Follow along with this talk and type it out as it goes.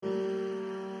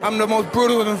I'm the most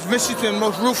brutal and vicious and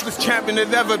most ruthless champion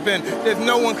there's ever been. There's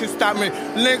no one can stop me.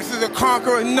 Lynx is a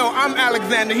conqueror. No, I'm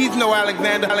Alexander. He's no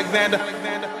Alexander.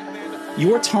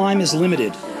 Your time is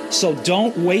limited, so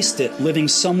don't waste it living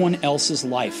someone else's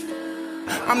life.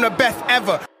 I'm the best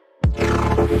ever.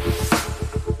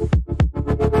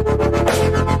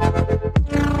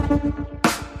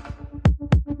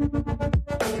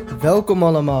 Welkom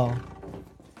allemaal.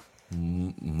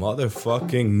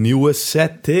 Motherfucking nieuwe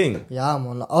setting. Ja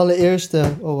man, de allereerste...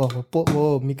 Oh wacht,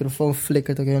 wow, microfoon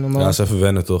flikkert ook helemaal. Ja, is even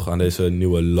wennen toch aan deze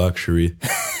nieuwe luxury.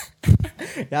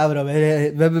 Ja bro, we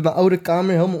hebben mijn oude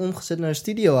kamer helemaal omgezet naar een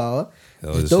studio, ouwe.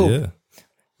 Dat is dope. yeah.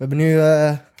 We hebben nu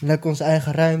lekker onze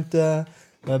eigen ruimte.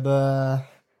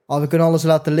 We kunnen alles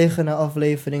laten liggen na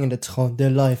afleveringen. Dit is gewoon de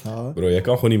life, ouwe. Bro, jij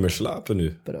kan gewoon niet meer slapen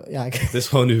nu. Bro, ja, Het is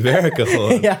gewoon nu werken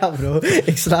gewoon. Ja bro,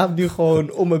 ik slaap nu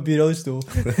gewoon op mijn bureaustoel.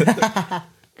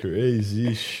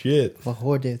 Crazy shit. Wacht,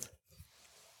 hoor dit.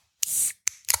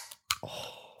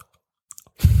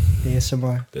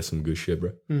 ASMR. That's some good shit, bro.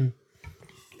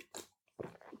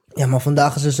 Ja, maar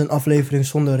vandaag is dus een aflevering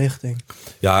zonder richting.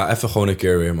 Ja, even gewoon een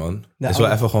keer weer, man. Het is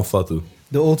wel even gewoon fatu.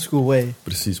 The old school way.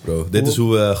 Precies, bro. Dit is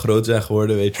hoe we groot zijn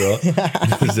geworden, weet je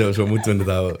wel. zo moeten we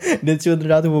het houden. Dit is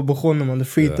inderdaad hoe we begonnen, man. De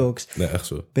free talks. Nee, echt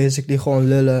zo. Basically gewoon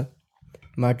lullen.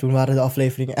 Maar toen waren de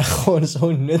afleveringen echt gewoon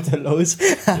zo nutteloos.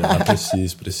 Ja,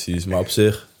 precies. Maar op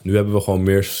zich, nu hebben we gewoon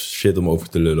meer shit om over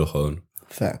te lullen gewoon.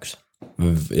 Facts.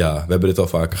 We hebben dit al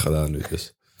vaker gedaan nu,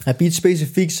 dus. Heb je iets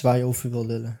specifieks waar je over wil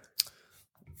lullen?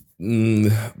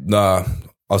 Nou,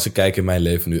 als ik kijk in mijn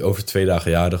leven nu, over 2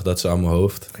 dagen jarig, dat is aan mijn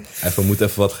hoofd. Moet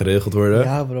even wat geregeld worden.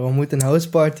 Ja bro, we moeten een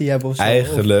houseparty hebben of zo.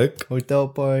 Eigenlijk. Of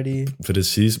hotelparty.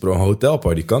 Precies, bro. Een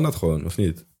hotelparty, kan dat gewoon, of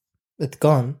niet? Het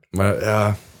kan. Maar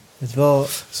ja, Het is wel...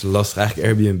 het is lastig. Eigenlijk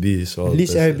Airbnb is wel... Het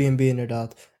liefst Airbnb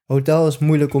inderdaad. Hotel is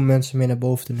moeilijk om mensen mee naar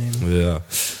boven te nemen. Ja,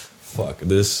 fuck.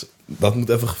 Dus dat moet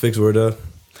even gefixt worden.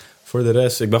 Voor de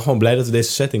rest, ik ben gewoon blij dat we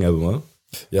deze setting hebben, man.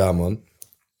 Ja, man.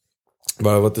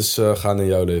 Maar wat is gaande in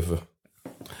jouw leven?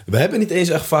 We hebben niet eens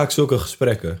echt vaak zulke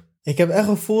gesprekken. Ik heb echt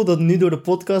het gevoel dat nu door de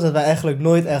podcast... dat wij eigenlijk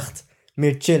nooit echt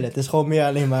meer chillen. Het is gewoon meer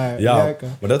alleen maar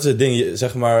werken. Maar dat is het ding.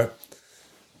 Zeg maar,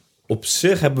 op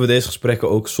zich hebben we deze gesprekken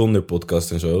ook zonder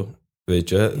podcast en zo. Weet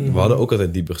je? We hadden ook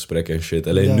altijd diepe gesprekken en shit.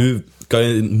 Alleen nu kan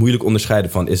je moeilijk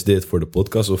onderscheiden van... is dit voor de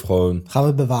podcast of gewoon... Gaan we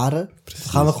het bewaren? Precies.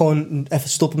 Gaan we gewoon even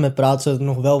stoppen met praten... zodat we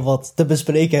nog wel wat te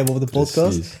bespreken hebben op de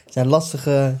podcast? Precies. Het zijn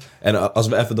lastige... En als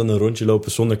we even dan een rondje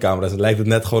lopen zonder camera's... dan lijkt het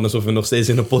net gewoon alsof we nog steeds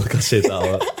in een podcast zitten,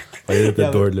 ouwe. Waar je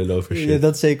het doorlullen over shit. Ja,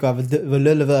 dat is zeker waar. We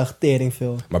lullen wel echt tering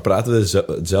veel. Maar praten we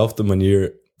dezelfde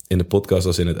manier in de podcast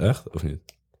als in het echt, of niet?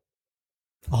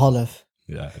 Half.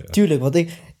 Ja. Tuurlijk, want ik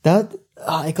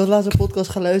had laatst een podcast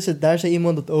geluisterd. Daar zei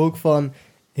iemand dat ook van...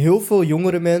 heel veel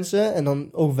jongere mensen... en dan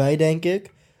ook wij, denk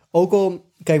ik... ook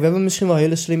al... Kijk, we hebben misschien wel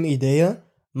hele slimme ideeën...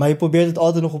 maar je probeert het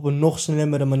altijd nog op een nog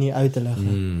slimmere manier uit te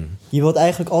leggen. Je wilt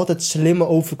eigenlijk altijd slimmer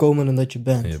overkomen dan dat je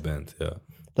bent. En je bent, ja.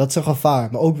 Dat is een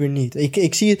gevaar, maar ook weer niet.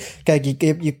 Ik zie het... Kijk,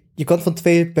 je kan het van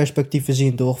 2 perspectieven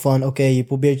zien, toch? Van, oké, je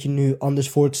probeert je nu anders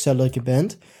voor te stellen dat je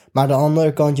bent... maar aan de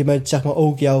andere kant, je bent zeg maar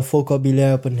ook jouw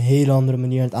vocabulaire... op een hele andere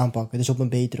manier aan het aanpakken. Dus op een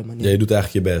betere manier. Ja, je doet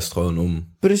eigenlijk je best gewoon om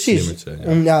slimmer te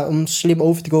zijn. Ja. Om slim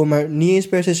over te komen, maar niet eens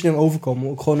per se slim overkomen.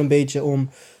 Ook gewoon een beetje om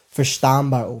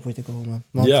verstaanbaar over te komen.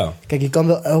 Want, kijk, je kan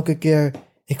wel elke keer...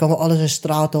 Ik kan wel alles in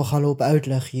straattaal gaan lopen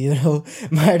uitleggen hier.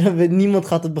 Maar niemand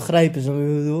gaat het begrijpen, zo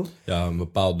ik bedoel. Ja, een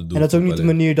bepaalde doel. En dat is ook niet de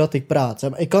manier dat ik praat.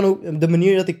 Ik kan ook, de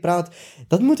manier dat ik praat,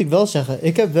 dat moet ik wel zeggen.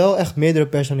 Ik heb wel echt meerdere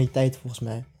personaliteiten volgens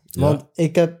mij. Want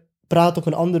ik praat op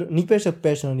een andere, niet per se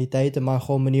personaliteiten, maar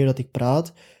gewoon manier dat ik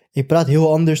praat. Ik praat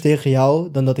heel anders tegen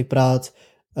jou dan dat ik praat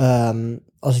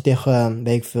als ik tegen,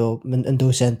 weet ik veel, een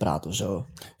docent praat of zo.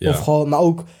 Ja. Of gewoon, maar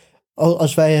ook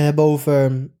als wij het hebben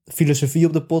over filosofie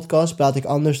op de podcast, praat ik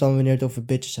anders dan wanneer het over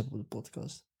bitches hebben op de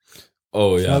podcast.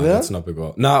 Oh ja, dat snap ik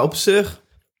wel. Nou, op zich...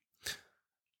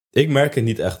 Ik merk het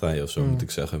niet echt aan je of zo, moet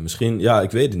ik zeggen. Misschien, ja,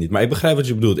 ik weet het niet. Maar ik begrijp wat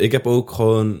je bedoelt. Ik heb ook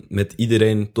gewoon met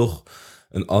iedereen toch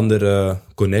een andere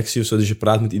connectie of zo. Dus je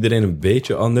praat met iedereen een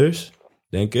beetje anders,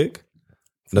 denk ik.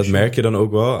 Dat merk je dan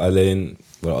ook wel. Alleen,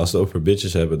 als we het over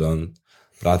bitches hebben, dan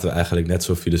praten we eigenlijk net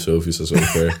zo filosofisch als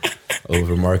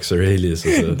over Marcus Aurelius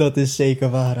of zo. Dat is zeker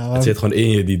waar. Hoor. Het zit gewoon in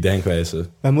je, die denkwijze.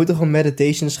 Wij moeten gewoon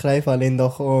meditation schrijven, alleen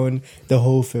dan gewoon de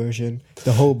whole version.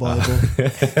 De whole Bible.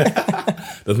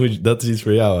 Dat is iets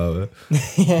voor jou, ouwe.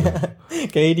 Ja.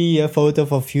 Ken je die foto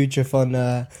van Future van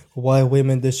Why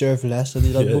Women Deserve Less? Dat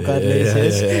hij dat boek aan het lezen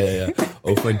is. Ja.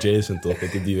 Ook van Jason toch,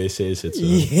 dat op die wc zit zo.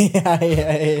 Ja.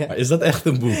 Maar is dat echt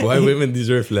een boek? Why Women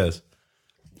Deserve Less?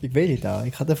 Ik weet niet, nou.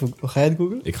 Ik ga het even... Ga je het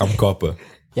googlen? Ik ga hem kappen.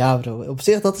 Ja, bro. Op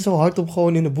zich, dat is wel hard om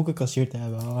gewoon in de boekenkassier te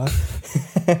hebben. Hoor.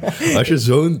 Als je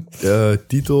zo'n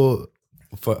titel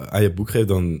aan je boek geeft,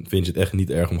 dan vind je het echt niet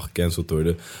erg om gecanceld te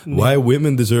worden. Nee. Why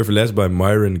Women Deserve Less by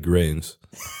Myron Gaines.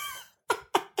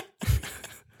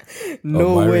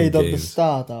 No way, dat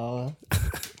bestaat, ouwe.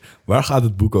 Waar gaat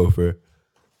het boek over?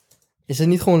 Is het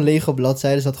niet gewoon lege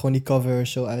bladzijden, dat gewoon die cover er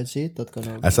zo uitziet? Dat kan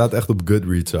ook. Hij staat echt op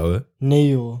Goodreads, ouwe. Nee,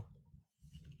 joh.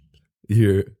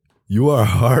 Hier. You are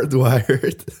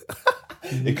hardwired.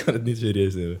 Ik kan het niet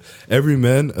serieus nemen. Every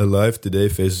man alive today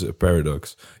faces a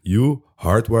paradox. You,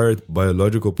 hardwired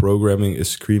biological programming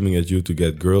is screaming at you to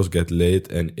get girls, get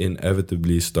laid, and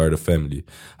inevitably start a family.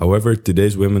 However,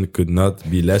 today's women could not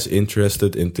be less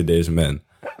interested in today's men.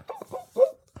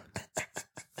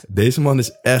 Deze man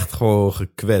is echt gewoon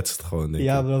gekwetst. Gewoon, denk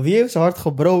ja, bro. Wie heeft zijn hart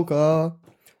gebroken?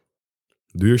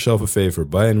 Do yourself a favor.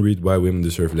 Buy and read Why Women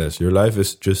Deserve Less. Your life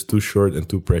is just too short and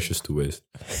too precious to waste.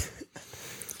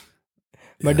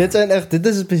 Maar dit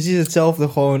is precies hetzelfde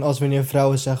gewoon als wanneer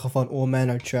vrouwen zeggen van all men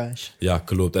are trash. Ja,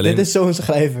 klopt. Alleen, dit is zo'n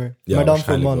schrijver, ja, maar dan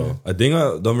voor mannen. Wel. Het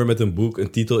ding dan weer met een boek,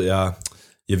 een titel, ja...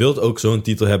 Je wilt ook zo'n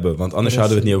titel hebben, want anders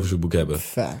zouden we het niet over zo'n boek hebben.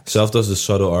 Facts. Zelfs als The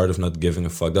Subtle Art of Not Giving a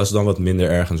Fuck. Dat is dan wat minder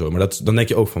erg en zo. Maar dan denk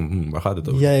je ook van, waar gaat het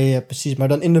over? Ja, precies. Maar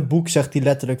dan in het boek zegt hij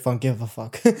letterlijk van give a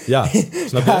fuck. Ja,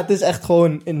 snap je? Ja, het is echt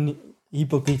gewoon een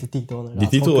hypocriete titel. Die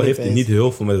titel heeft niet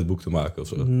heel veel met het boek te maken of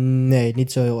zo. Nee,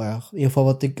 niet zo heel erg. In ieder geval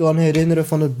wat ik kan herinneren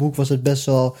van het boek was het best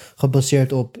wel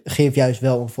gebaseerd op geef juist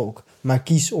wel een volk. Maar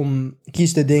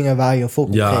kies de dingen waar je een volk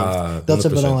op geeft. Dat is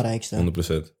het belangrijkste.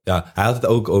 100%. Ja, hij had het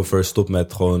ook over stop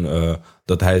met gewoon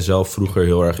dat hij zelf vroeger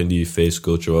heel erg in die face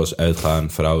culture was.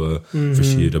 Uitgaan, vrouwen,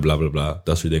 versieren, bla bla bla.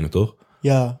 Dat soort dingen, toch?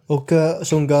 Ja, ook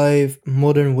zo'n guy,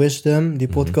 Modern Wisdom, die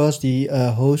podcast, die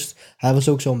host. Hij was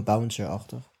ook zo'n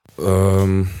bouncer-achtig.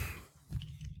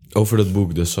 Over dat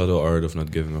boek, The Subtle Art of Not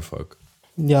Giving a Fuck.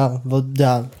 Ja,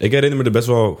 Ik herinner me er best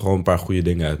wel gewoon een paar goede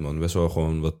dingen uit, man. Best wel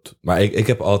gewoon wat... Maar ik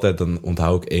heb altijd, dan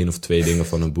onthoud ik 1 of 2 dingen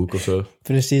van een boek of zo.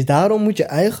 Precies, daarom moet je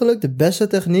eigenlijk... De beste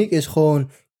techniek is gewoon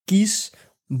kies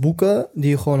boeken die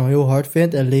je gewoon heel hard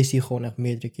vindt en lees die gewoon echt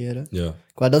meerdere keren. Ja.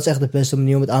 Dat is echt de beste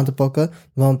manier om het aan te pakken.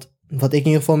 Want wat ik in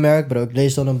ieder geval merk, bro, ik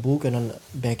lees dan een boek en dan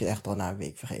ben ik het echt al na een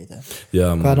week vergeten.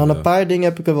 Ja, man. Dan een paar dingen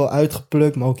heb ik er wel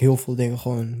uitgeplukt, maar ook heel veel dingen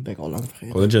gewoon ben ik al lang vergeten.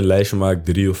 Gewoon dat je een lijstje maakt,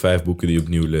 3 of 5 boeken die je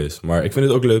opnieuw leest. Maar ik vind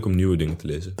het ook leuk om nieuwe dingen te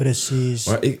lezen. Precies.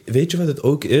 Maar weet je wat het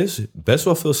ook is? Best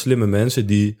wel veel slimme mensen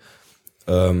die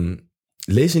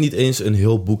lezen niet eens een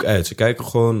heel boek uit. Ze kijken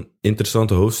gewoon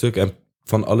interessante hoofdstukken en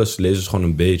van alles lezen ze gewoon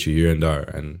een beetje hier en daar.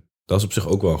 En dat is op zich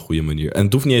ook wel een goede manier. En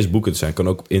het hoeft niet eens boeken te zijn. Het kan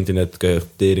ook op internet, kan je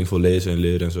tering voor lezen en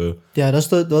leren en zo. Ja,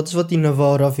 dat is wat die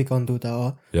Naval Ravikant doet,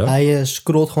 ouwe. Ja? Hij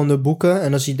scrolt gewoon de boeken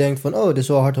en als hij denkt van, oh, dit is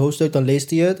wel een hard hoofdstuk, dan leest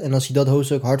hij het. En als hij dat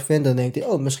hoofdstuk hard vindt, dan denkt hij,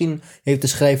 oh, misschien heeft de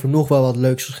schrijver nog wel wat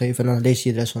leuks geschreven. En dan leest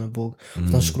hij de rest van het boek. Of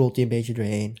dan scrolt hij een beetje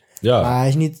doorheen. Ja.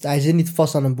 Maar hij zit niet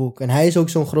vast aan een boek. En hij is ook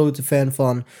zo'n grote fan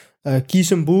van, kies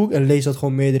een boek en lees dat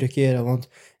gewoon meerdere keren. Want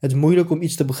het is moeilijk om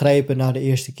iets te begrijpen na de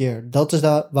eerste keer. Dat is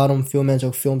waarom veel mensen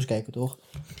ook films kijken, toch?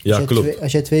 Ja, klopt.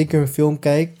 Als jij 2 keer een film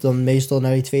kijkt, dan meestal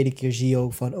na die tweede keer zie je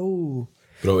ook van, oh...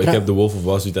 Bro, ik heb The Wolf of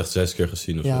Wall Street echt 6 keer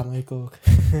gezien of ja, zo. maar ik ook.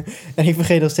 En ik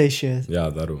vergeet nog steeds shit.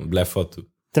 Ja, daarom. Blijf vat toe.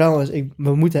 Trouwens,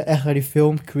 we moeten echt naar die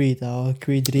film Creed, ouwe.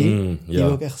 Creed 3. Die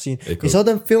wil ik echt zien. Is dat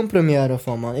een filmpremière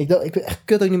van, man? Ik ben echt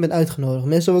kut dat ik niet ben uitgenodigd.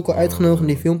 Mensen hebben ook wel uitgenodigd in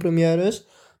die filmpremières.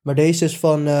 Maar deze is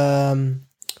van...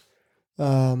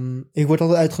 ik word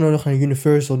altijd uitgenodigd naar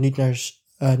Universal, niet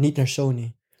naar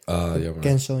Sony. Jammer. Ik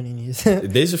ken Sony niet.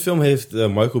 Deze film heeft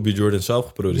Michael B. Jordan zelf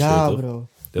geproduceerd, ja, toch? Bro.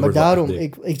 Maar daarom,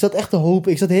 ik zat echt te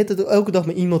hopen. Ik zat de hele tijd elke dag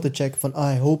mijn e-mail te checken van,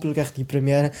 hopelijk echt die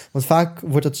première. Want vaak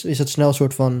is het snel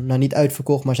soort van, nou niet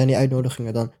uitverkocht, maar zijn die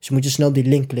uitnodigingen dan. Dus je moet je snel die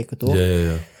link klikken, toch?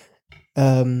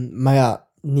 Ja. Maar ja,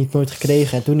 nooit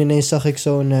gekregen. En toen ineens zag ik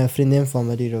zo'n vriendin van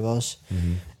me die er was.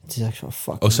 Mm-hmm. Toen zei ik zo,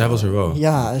 fuck. Oh, zij was er wel?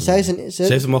 Ja, ze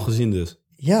heeft hem al gezien dus?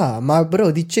 Ja, maar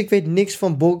bro, die chick weet niks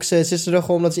van boksen. Ze is er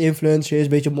gewoon omdat ze influencer is. Een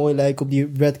beetje mooi lijken op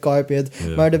die red carpet.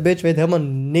 Ja. Maar de bitch weet helemaal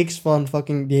niks van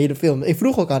fucking die hele film. Ik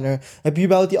vroeg ook aan haar, heb je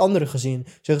überhaupt die andere gezien?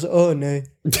 Zeggen ze, oh nee.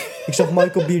 Ik zag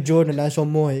Michael B. Jordan, hij is wel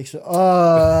mooi. Ik zei,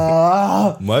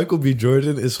 Michael B.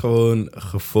 Jordan is gewoon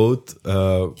gevoot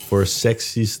voor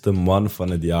sexieste man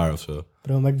van het jaar of zo.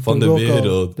 Bro, maar van de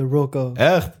wereld. De Rocco.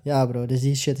 Echt? Ja bro, dus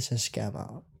die shit is een scam,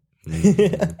 ouwe.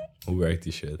 Hoe werkt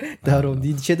die shit? Daarom,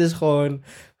 die shit is gewoon...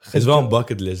 Het is wel een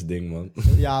bucketlist ding, man.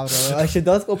 Ja bro, als je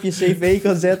dat op je cv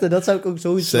kan zetten, dat zou ik ook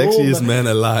sowieso... Sexiest man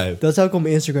alive. Dat zou ik op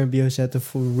mijn Instagram bio zetten,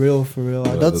 for real.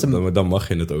 Bro, dan mag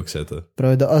je het ook zetten.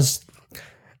 Bro,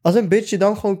 als een bitch je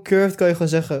dan gewoon curved, kan je gewoon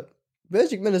zeggen...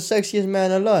 Bitch, ik ben de sexiest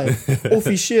man alive.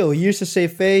 Officieel, hier is de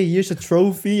cv, hier is de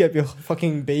trophy. Heb je een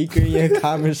fucking beker in je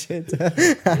kamer zitten.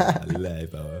 Ja,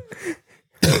 lijp,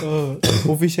 ouwe.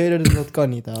 Officiëler dan dat kan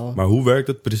niet, ouwe. Maar hoe werkt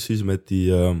het precies met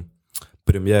die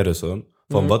premières dan?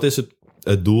 Van wat is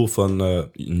het doel van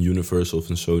een Universal of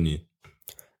een Sony?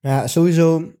 Ja,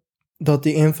 sowieso dat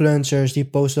die influencers, die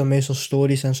posten dan meestal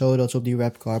stories en zo, dat ze op die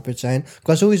red carpet zijn.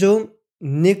 Qua sowieso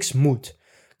niks moet.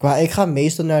 Ik ga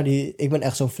meestal naar die... Ik ben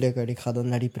echt zo'n flikker. Ik ga dan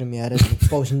naar die première. Ik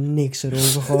post niks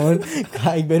erover gewoon.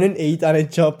 Ik ben een eten aan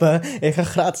het chappen. Ik ga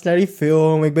gratis naar die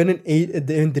film. Ik ben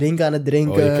een drink aan het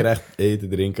drinken. Oh, je krijgt eten,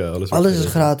 drinken, alles. Alles is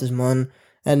gratis, man.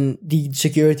 En die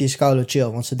security is koude chill.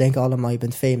 Want ze denken allemaal, je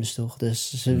bent famous toch?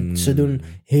 Dus ze doen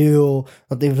heel...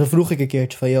 Want dan vroeg ik een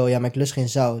keertje van... Yo, ja, maar ik lust geen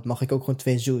zout. Mag ik ook gewoon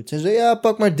 2 zoet? Ze zei, ja,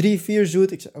 pak maar 3, 4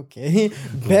 zoet. Ik zei, oké.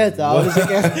 Bed, ouwe. Dus ik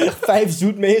heb echt 5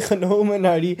 zoet meegenomen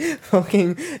naar die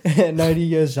fucking... naar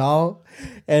die zaal.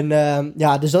 En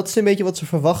ja, dus dat is een beetje wat ze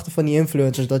verwachten van die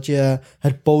influencers. Dat je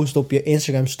het post op je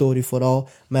Instagram story vooral.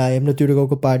 Maar ja, je hebt natuurlijk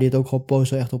ook een paar die het ook gewoon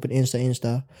posten echt op een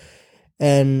Insta.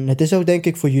 En het is ook denk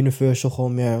ik voor Universal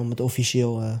gewoon meer om het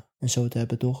officieel en zo te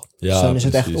hebben, toch? Ja, dus dan is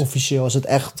het precies. echt officieel. Als het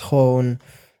echt gewoon...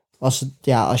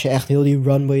 Als je echt heel die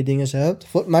runway dingen hebt.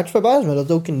 Maar het verbaast me dat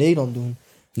het ook in Nederland doen.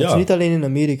 Het is niet alleen in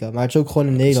Amerika, maar het is ook gewoon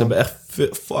in Nederland. Ze hebben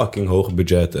echt fucking hoog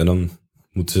budget. En dan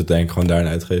moeten ze het denk ik gewoon daarin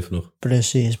uitgeven nog.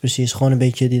 Precies. Gewoon een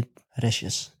beetje die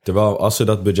restjes. Terwijl als ze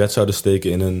dat budget zouden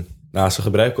steken in een... Nou, ze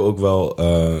gebruiken ook wel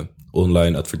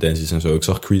online advertenties en zo. Ik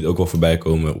zag Creed ook wel voorbij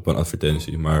komen op een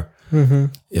advertentie. Maar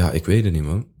ja, ik weet het niet,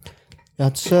 man. Ja,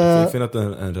 het is, Ik vind dat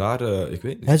een rare... Ik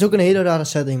weet niet. het is ook een hele rare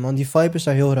setting, man. Die vibe is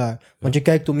daar heel raar. Want je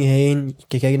kijkt om je heen,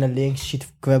 je kijkt naar links, je ziet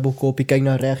Kwebbelkop, je kijkt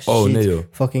naar rechts, je ziet nee, joh.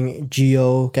 fucking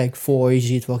Gio, kijk voor, je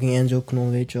ziet fucking Enzo Knol,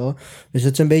 weet je wel. Dus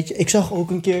het is een beetje... Ik zag ook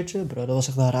een keertje, bro, dat was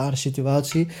echt een rare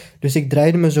situatie. Dus ik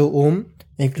draaide me zo om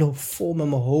en ik loop vol met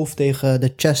mijn hoofd tegen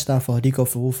de chest aan van Rico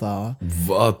Verhoeven, ouwe.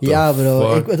 Wat Ja,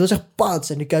 bro. fuck? Het was echt pats.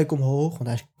 En ik kijk omhoog, want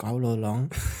hij is koulo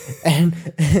lang. En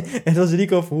het was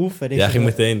Rico Verhoeven. Jij ging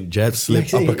meteen jab,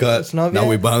 slip, uppercut. Snap je? Now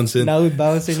we bouncing. Now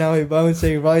we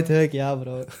bouncing, right hook. Ja,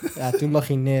 bro. Ja, toen lag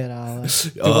hij neer, ouwe.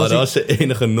 Dat was de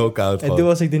enige knockout. En toen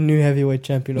was ik de nu heavyweight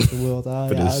champion of the world. Ja,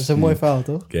 dat is een mooi verhaal,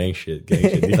 toch? Gang shit.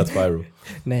 Die gaat viral.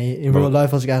 Nee, in real life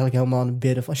was ik eigenlijk helemaal aan het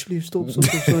bidden van... Alsjeblieft, stop. Sorry,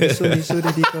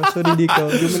 Rico.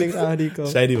 Doe me niks aan, Rico.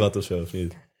 Zei die wat of zo, of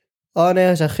niet? Oh nee,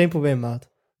 hij zei geen probleem, maat.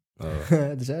 Oh.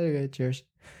 Dus eigenlijk, cheers.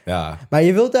 Ja. Maar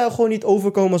je wilt daar gewoon niet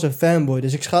overkomen als een fanboy.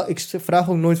 Dus ik vraag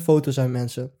ook nooit foto's aan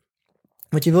mensen.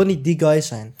 Want je wil niet die guy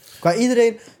zijn. Qua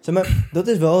iedereen, zeg maar, dat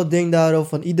is wel het ding daarover.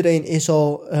 Van iedereen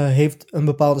heeft een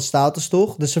bepaalde status,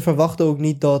 toch? Dus ze verwachten ook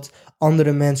niet dat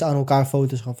andere mensen aan elkaar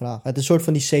foto's gaan vragen. Het is een soort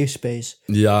van die safe space.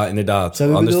 Ja, inderdaad.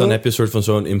 Anders dan heb je een soort van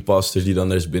zo'n imposter die dan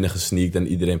er is binnengesneakt en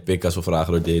iedereen pikkas wil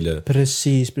vragen door delen.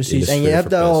 Precies. Hele En je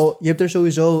sfeer hebt er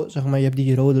sowieso, zeg maar, je hebt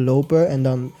die rode loper. En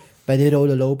dan bij die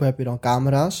rode loper heb je dan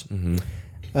camera's.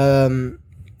 En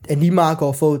die maken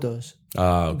al foto's.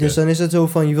 Ah, oké. Dus dan is het zo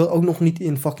van, je wilt ook nog niet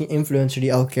een fucking influencer die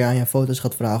elke keer aan je foto's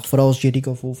gaat vragen. Vooral als je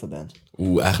Rico Verhoeven bent.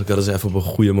 Eigenlijk hadden ze even op een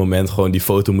goede moment gewoon die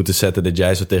foto moeten zetten dat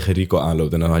jij zo tegen Rico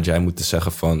aanloopt. En dan had jij moeten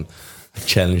zeggen van,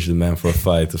 challenge the man for a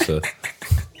fight of zo.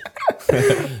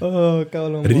 Oh,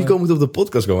 koude man. Rico moet op de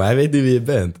podcast komen, hij weet niet wie je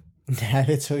bent. Hij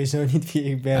weet sowieso niet wie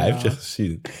ik ben. Hij heeft je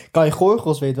gezien. Kai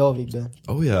Gorgels weet wel wie ik ben.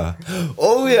 Oh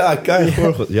ja, Kai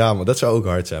Gorgels. Ja, man, dat zou ook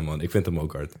hard zijn, man. Ik vind hem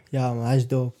ook hard. Ja, maar hij is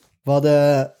dope. We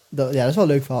hadden... Ja, dat is wel een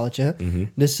leuk verhaaltje.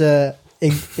 Dus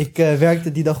ik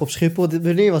werkte die dag op Schiphol.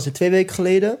 Wanneer was het? 2 weken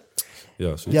geleden? Ja,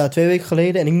 zoiets. Ja, 2 weken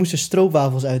geleden. En ik moest de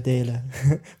stroopwafels uitdelen.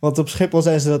 Want op Schiphol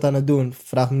zijn ze dat aan het doen.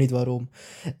 Vraag me niet waarom.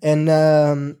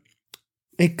 En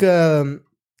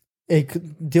ik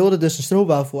deelde dus een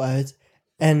stroopwafel uit.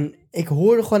 En ik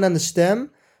hoorde gewoon aan de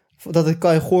stem dat het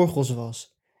Kai Gorgels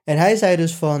was. En hij zei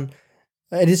dus van...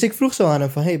 Dus ik vroeg zo aan hem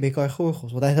van... Hey, ben je Kai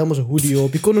Gorgels? Want hij had helemaal zijn hoodie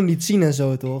op. Je kon hem niet zien en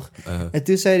zo, toch? En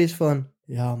toen zei hij dus van...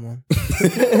 Ja, man.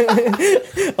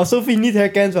 Alsof hij niet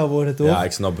herkend zou worden, toch? Ja,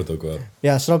 ik snap het ook wel.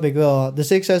 Ja, snap ik wel.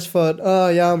 Dus ik zei van... Oh,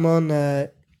 ja, man.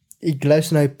 Ik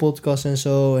luister naar je podcast en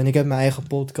zo. En ik heb mijn eigen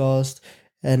podcast.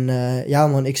 En ja,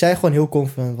 man. Ik zei gewoon heel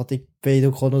confident... Want ik weet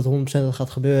ook gewoon dat 100% dat gaat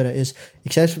gebeuren.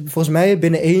 Ik zei volgens mij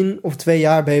binnen 1 of 2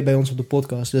 jaar ben je bij ons op de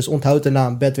podcast. Dus onthoud de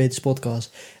naam. Bedwetens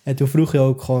Podcast. En toen vroeg je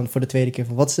ook gewoon voor de tweede keer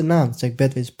van... Wat is de naam? Toen zei ik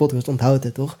Bedwetens Podcast. Onthoud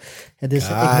het, toch? Ja, dus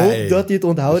ik hoop dat hij het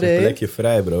onthouden heeft. Een plekje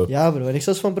vrij, bro. Ja, bro. En ik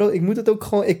zat van, bro, ik moet het ook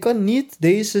gewoon... Ik kan niet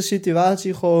deze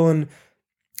situatie gewoon...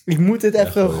 Ik moet het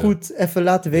even goed even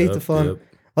laten weten van...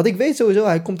 Want ik weet sowieso,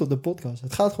 hij komt op de podcast.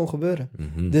 Het gaat gewoon gebeuren.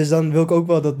 Dus dan wil ik ook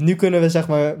wel dat... Nu kunnen we, zeg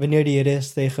maar, wanneer die er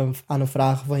is... aan hem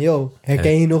vragen van... Yo,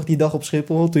 herken je nog die dag op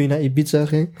Schiphol... toen je naar Ibiza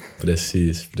ging?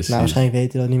 Precies. Nou, waarschijnlijk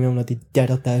weet hij dat niet meer... omdat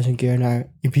hij 30.000 keer naar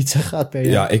Ibiza gaat per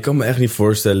jaar. Ja, ik kan me echt niet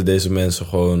voorstellen... deze mensen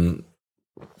gewoon...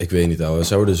 Ik weet niet, ouwe.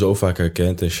 Zij worden zo vaak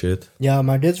herkend en shit. Ja,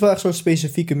 maar dit is wel echt zo'n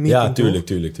specifieke meeting, ja,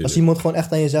 tuurlijk. Als iemand gewoon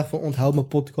echt aan je zegt van... onthoud mijn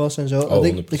podcast en zo.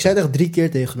 Ik zei het echt 3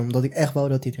 keer tegen hem... dat ik echt wou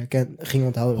dat hij het ging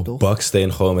onthouden, toch?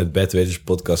 Baksteen gewoon met Bedweters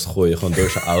podcast gooien... gewoon door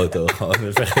zijn auto. Gewoon,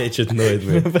 dan vergeet je het nooit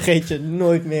meer. Vergeet je het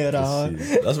nooit meer, ouwe.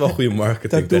 Dat is wel goede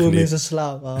marketing. Dat doen we in zijn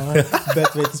slaap, ouwe.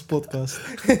 Bedweters podcast.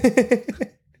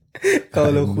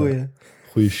 Kan wel een goeie.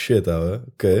 Goeie shit, ouwe.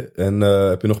 Oké. En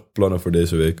heb je nog plannen voor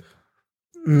deze week?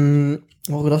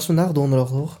 Dat is vandaag donderdag,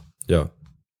 toch? Ja. Heb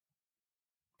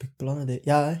ik plannen?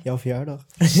 Ja, jouw verjaardag.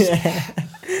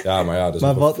 Ja, maar ja... Dus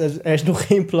maar wat, er is nog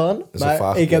geen plan.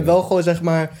 Maar ik heb wel gewoon, zeg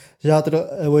maar...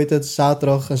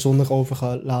 zaterdag en zondag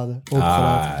overgeladen.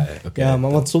 Okay. Ja,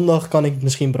 maar want zondag kan ik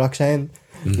misschien brak zijn.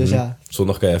 Dus ja.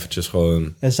 Zondag kan je eventjes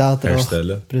gewoon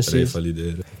herstellen. Precies.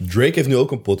 Revalideren. Drake heeft nu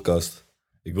ook een podcast.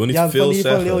 Ik wil niet veel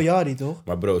zeggen. Van Lil Yachty, toch?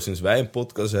 Maar bro, sinds wij een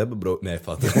podcast hebben, bro... Nee,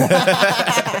 vat.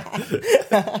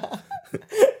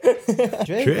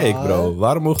 Drake, bro.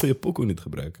 Waarom mogen we je pokoe niet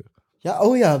gebruiken?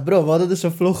 Ja, bro. We hadden dus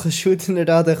een vlog geshoot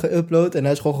inderdaad en geüpload. En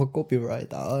hij is gewoon gecopyright.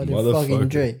 De fucking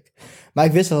Drake. Maar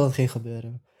ik wist dat dat ging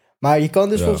gebeuren. Maar je kan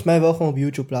dus volgens mij wel gewoon op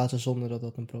YouTube plaatsen zonder dat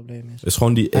dat een probleem is. Het is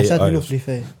gewoon die AI. Hij staat nu nog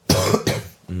privé.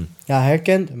 Ja,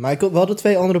 herkend. Maar we hadden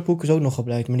 2 andere poekers ook nog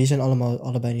gebruikt. Maar die zijn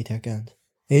allebei niet herkend.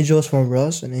 Angel is van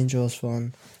Russ en Angel is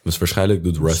van... Dus waarschijnlijk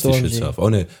doet Russ die shit zelf. Oh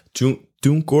nee,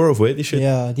 TuneCore of hoe heet die shit?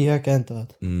 Ja, die herkent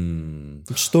dat.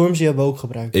 Stormzy hebben we ook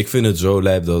gebruikt. Ik vind het zo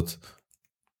lijp dat...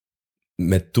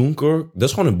 Met TuneCore... Dat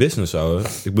is gewoon een business, ouwe.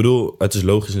 Ik bedoel, het is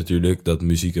logisch natuurlijk dat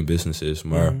muziek een business is.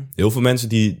 Maar heel veel mensen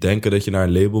die denken dat je naar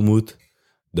een label moet...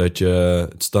 Dat je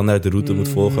het standaard de route moet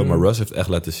volgen. Maar Russ heeft echt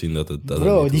laten zien dat het...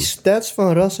 Bro, die stats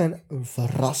van Russ zijn...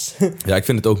 Ja, ik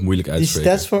vind het ook moeilijk uitspreken.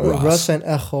 Die stats van Russ zijn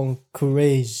echt gewoon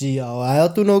crazy, ouwe. Hij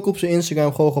had toen ook op zijn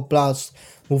Instagram gewoon geplaatst...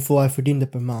 hoeveel hij verdiende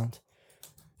per maand.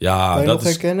 Ja, kan je dat nog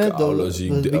herkennen?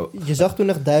 Je zag toen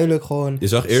echt duidelijk gewoon... Je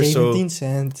zag eerst 17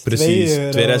 cent, precies, 2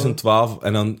 euro. 2012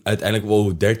 en dan uiteindelijk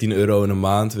wow, 13 euro in een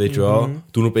maand, weet je wel.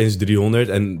 Toen opeens 300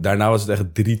 en daarna was het echt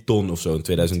 3 ton of zo in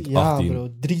 2018. Ja bro,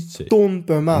 3 ton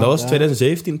per maand. Dat was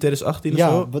 2017, 2018 of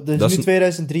zo? Ja, dat is nu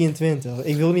 2023.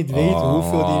 Ik wil niet weten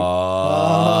hoeveel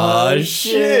die...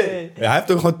 shit. Ja, hij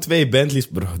heeft ook gewoon 2 Bentleys.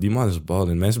 Bro, die man is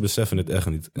ballen. Mensen beseffen het echt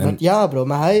niet. Ja bro,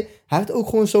 maar hij heeft ook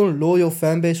gewoon zo'n loyal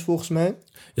fanbase volgens mij.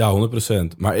 Ja,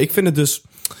 100%. Maar ik vind het dus...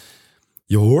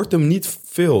 Je hoort hem niet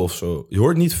veel of zo. Je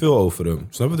hoort niet veel over hem.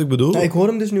 Snap je wat ik bedoel? Nou, ik hoor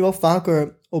hem dus nu wel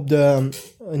vaker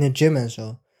in de gym en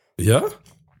zo. Ja?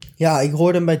 Ja, ik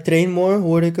hoorde hem bij Train More,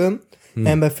 hoorde ik hem.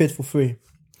 En bij Fit for Free.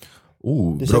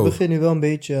 Dus bro. Ik begin nu wel een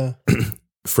beetje...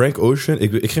 Frank Ocean,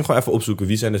 ik ging gewoon even opzoeken...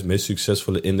 wie zijn de meest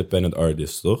succesvolle independent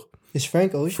artists, toch? Is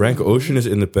Frank Ocean? Frank Ocean is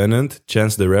independent.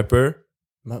 Chance the Rapper...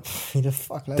 Maar wie de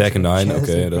fuck Tech 9,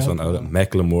 oké, dat is dan oude.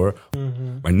 Macklemore.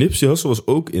 Maar Nipsey Hussle was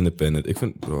ook independent. Ik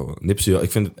vind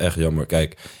het echt jammer.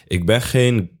 Kijk, ik ben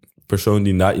geen persoon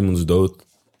die na iemands dood,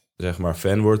 zeg maar,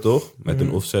 fan wordt, toch? Met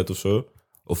een Offset of zo.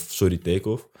 Of, sorry,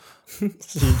 Takeoff.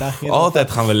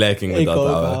 Altijd gaan we lekking met dat,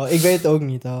 ouwe. Ik weet het ook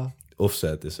niet, ouwe.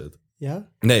 Offset is het. Ja?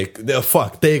 Nee,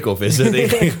 fuck, Takeoff is het.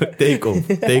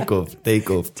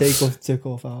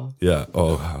 Takeoff, ouwe. Ja,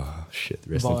 shit,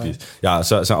 rest in peace. Ja,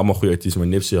 ze zijn allemaal goede artiesten, maar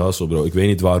Nipsey Hussle, bro. Ik weet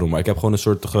niet waarom, maar ik heb gewoon een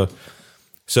soort...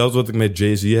 Zelfs wat ik met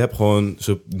Jay-Z heb, gewoon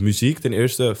zijn muziek ten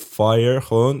eerste, fire,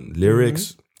 gewoon,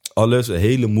 lyrics, alles, een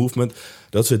hele movement.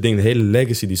 Dat soort dingen, de hele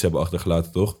legacy die ze hebben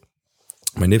achtergelaten, toch?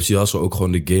 Maar Nipsey Hussle ook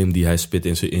gewoon de game die hij spit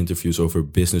in zijn interviews over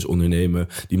business ondernemen.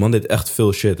 Die man deed echt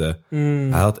veel shit, hè.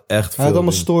 Hij had echt veel... Hij had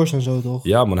allemaal stores en zo, toch?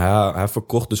 Ja, man. Hij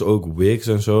verkocht dus ook wigs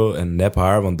en zo en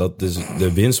nephaar. Want dat is,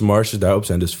 de winstmarges daarop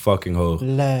zijn dus fucking hoog.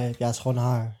 Lijp, ja, het is gewoon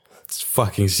haar. Het is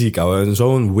fucking ziek, ouwe. En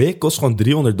zo'n wig kost gewoon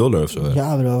 $300 of zo. Hè?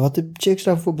 Ja, bro. Wat de chicks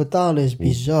daarvoor betalen is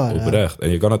bizar. Oprecht. En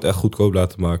je kan het echt goedkoop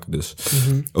laten maken. Dus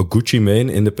ook Gucci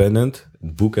Mane, independent.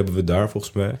 Het boek hebben we daar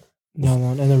volgens mij. Ja,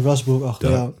 man. En een Russ boek achter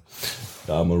jou.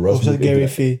 Ja, man. Russ boek, Gary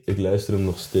V. Ik luister hem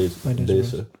nog steeds.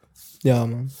 Deze. Ja,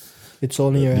 man. It's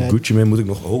all in your head. Gucci Mane moet ik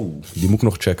nog... die moet ik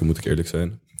nog checken, moet ik eerlijk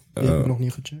zijn. Die heb ik nog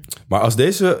niet gecheckt. Maar als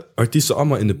deze artiesten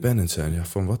allemaal independent zijn... Ja,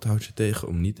 van wat houd je tegen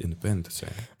om niet independent te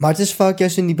zijn? Maar het is vaak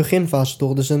juist in die beginfase,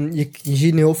 toch? Dus je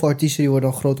ziet nu heel veel artiesten... die worden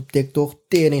dan groot op TikTok,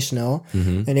 tering snel.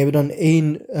 En die hebben dan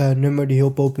 1 nummer die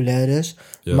heel populair is.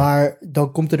 Ja. Maar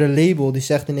dan komt er een label die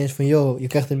zegt ineens van... yo, je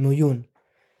krijgt $1 miljoen.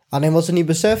 Alleen wat ze niet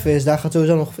beseffen is... daar gaat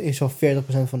sowieso nog zo'n 40%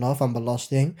 vanaf aan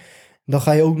belasting... Dan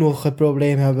ga je ook nog het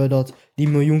probleem hebben dat die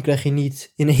miljoen krijg je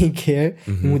niet in 1 keer.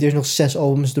 Je moet eerst nog 6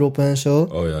 albums droppen en zo.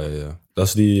 Oh ja. Dat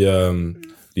is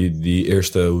die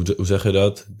eerste, hoe zeg je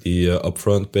dat? Die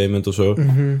upfront payment of zo.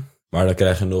 Maar dan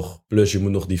krijg je nog, plus je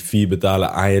moet nog die fee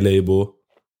betalen aan je label.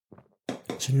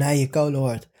 Zo nee, je koude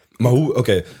hard. Maar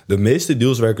oké, de meeste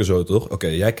deals werken zo, toch? Oké,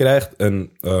 jij krijgt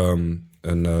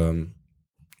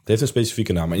het heeft een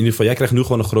specifieke naam, maar in ieder geval, jij krijgt nu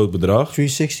gewoon een groot bedrag.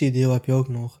 360 deal heb je ook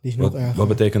nog. Die is nog erger. Wat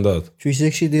betekent dat?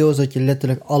 360 deal is dat je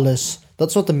letterlijk alles... Dat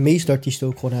is wat de meeste artiesten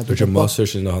ook gewoon hebben. Dat je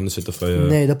masters in de handen zitten van je...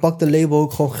 Nee, dan pakt de label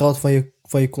ook gewoon geld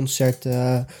van je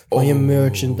concerten, van je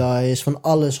merchandise, van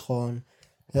alles gewoon.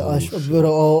 Ja,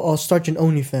 al start je een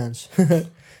OnlyFans.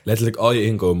 Letterlijk al je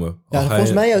inkomen. Ja,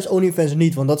 volgens mij juist OnlyFans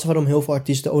niet, want dat is waarom heel veel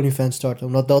artiesten OnlyFans starten.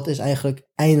 Omdat dat is eigenlijk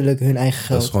eindelijk hun eigen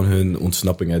geld. Dat is gewoon hun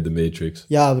ontsnapping uit de Matrix.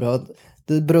 Ja,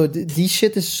 bro. Die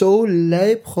shit is zo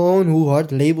lijp, gewoon hoe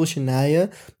hard labels je naaien.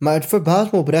 Maar het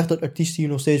verbaast me oprecht dat artiesten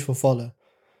hier nog steeds voor vallen.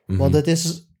 Want het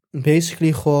is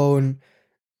basically gewoon...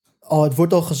 het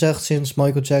wordt al gezegd sinds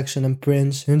Michael Jackson en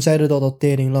Prince. Hun zeiden dat al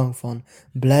tering lang van...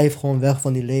 Blijf gewoon weg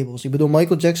van die labels. Ik bedoel,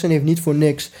 Michael Jackson heeft niet voor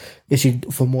niks... Is hij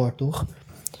vermoord, toch?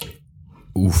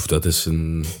 Oef, dat is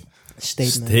een...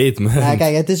 Statement. Ja,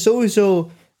 kijk, het is sowieso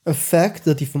een fact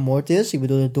dat hij vermoord is. Ik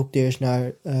bedoel, de dokter is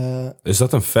naar... Is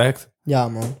dat een fact? Ja,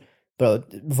 man. Bro,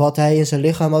 wat hij in zijn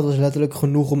lichaam had... was letterlijk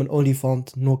genoeg om een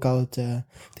olifant knock-out te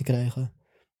krijgen.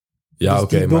 Ja, dus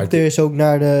oké, die dokter is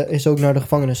ook naar de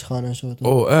gevangenis gegaan en zo. Toch?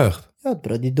 Oh, echt? Ja,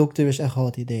 bro, die dokter wist echt wel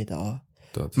wat hij deed.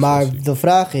 Maar de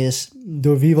vraag is,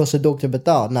 door wie was de dokter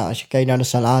betaald? Nou, als je kijkt naar de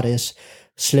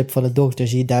salarisslip van de dokter...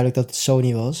 zie je duidelijk dat het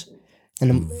Sony was. En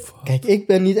dan, kijk, ik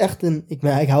ben niet echt ik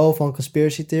hou wel van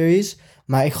conspiracy theories...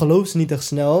 maar ik geloof ze niet echt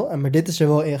snel. Maar dit is er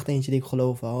wel echt eentje die ik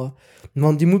geloof wel.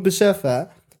 Want je moet beseffen...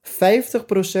 50%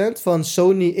 van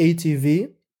Sony ATV...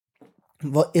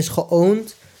 is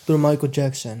geowned door Michael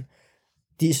Jackson.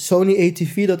 Die Sony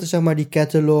ATV, dat is zeg maar die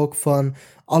catalog van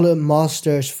alle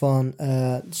masters van...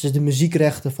 de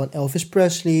muziekrechten van Elvis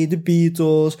Presley, de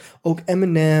Beatles, ook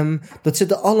Eminem. Dat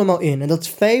zit er allemaal in. En dat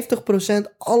is 50%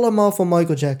 allemaal van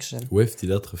Michael Jackson. Hoe heeft hij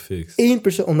dat gefixt?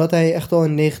 1%, omdat hij echt al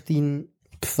in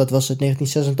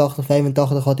 1986,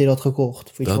 85 had hij dat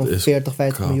gekocht. Voor iets van 40,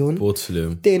 50 miljoen. Slim.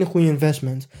 Meteen een goede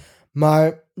investment.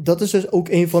 Maar dat is dus ook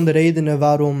een van de redenen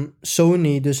waarom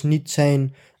Sony dus niet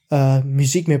zijn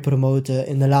muziek meer promoten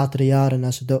in de latere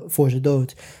jaren voor zijn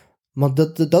dood. Want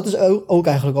dat is ook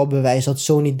eigenlijk al bewijs dat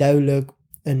Sony duidelijk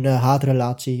een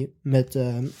haatrelatie met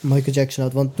Michael Jackson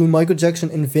had. Want toen Michael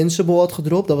Jackson Invincible had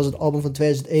gedropt, dat was het album van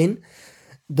 2001...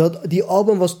 Die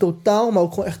album was totaal, maar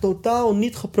ook gewoon echt totaal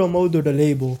niet gepromoot door de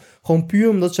label. Gewoon puur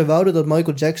omdat ze wouden dat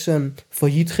Michael Jackson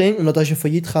failliet ging. Omdat als je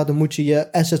failliet gaat, dan moet je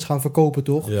je assets gaan verkopen,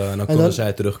 toch? Ja, en dan konden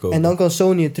zij terugkopen. En dan kan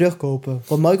Sony het terugkopen.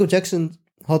 Want Michael Jackson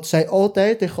zei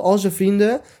altijd tegen al zijn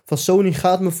vrienden... van Sony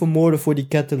gaat me vermoorden voor die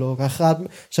catalog.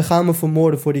 Ze gaan me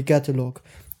vermoorden voor die catalog.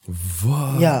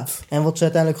 Wat? Ja, en wat is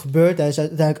uiteindelijk gebeurd? Hij is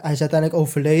uiteindelijk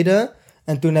overleden.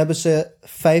 En toen hebben ze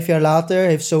 5 jaar later...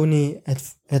 heeft Sony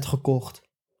het gekocht.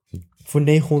 Voor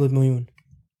 900 miljoen.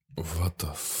 What the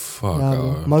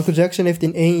fuck, Michael Jackson heeft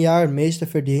in 1 jaar het meeste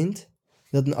verdiend...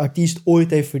 dat een artiest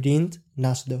ooit heeft verdiend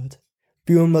na zijn dood.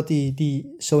 Puur omdat hij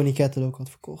die Sony catalog had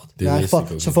verkocht.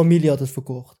 Zijn familie had het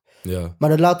verkocht. Ja. Maar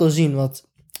dat laat wel zien, want...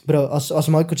 Bro, als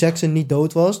Michael Jackson niet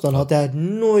dood was... dan had hij het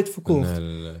nooit verkocht.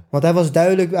 Nee. Want hij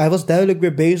was duidelijk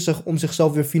weer bezig... om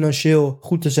zichzelf weer financieel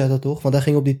goed te zetten, toch? Want hij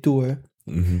ging op die tour.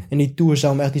 En die tour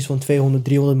zou hem echt iets van 200,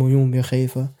 300 miljoen weer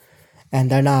geven... En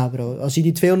daarna, bro, als hij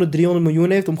die 200, 300 miljoen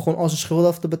heeft... om gewoon al zijn schuld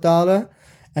af te betalen...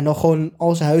 en dan gewoon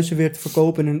al zijn huizen weer te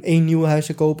verkopen... en 1 nieuw huis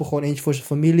te kopen, gewoon eentje voor zijn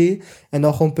familie... en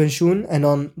dan gewoon pensioen... en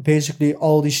dan basically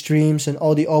al die streams en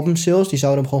al die album sales... die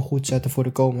zouden hem gewoon goed zetten voor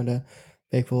de komende...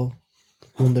 weet ik wel,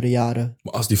 honderden jaren.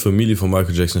 Maar als die familie van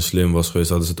Michael Jackson slim was geweest...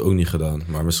 hadden ze het ook niet gedaan.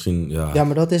 Maar misschien, ja... Ja,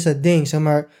 maar dat is het ding, zeg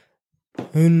maar...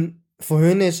 Voor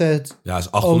hun is het... Ja,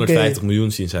 is 850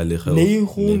 miljoen zien zij liggen.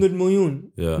 900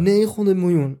 miljoen. Ja. 900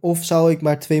 miljoen. Of zou ik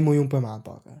maar 2 miljoen per maand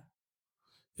pakken?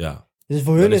 Ja. Dus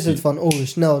voor hun is het van,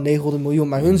 snel, 900 miljoen.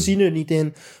 Maar hun zien er niet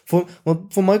in.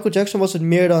 Want voor Michael Jackson was het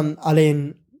meer dan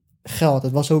alleen geld.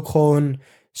 Het was ook gewoon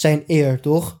zijn eer,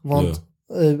 toch? Want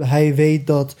hij weet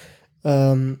dat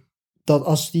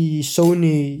als die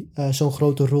Sony zo'n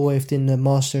grote rol heeft in de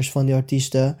masters van die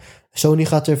artiesten... Sony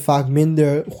gaat er vaak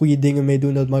minder goede dingen mee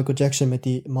doen... dan Michael Jackson met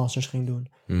die masters ging doen.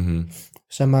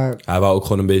 Zeg maar... Hij wou ook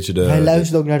gewoon een beetje Hij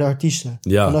luistert ook naar de artiesten.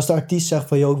 Ja. En als de artiest zegt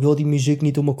van... ik wil die muziek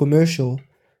niet op een commercial...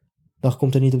 dan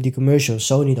komt er niet op die commercial.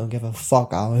 Sony dan give a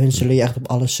fuck, ouwe. Hun zullen je echt op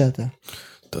alles zetten.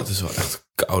 Dat is wel echt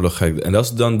koude gek. En dat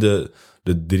is dan de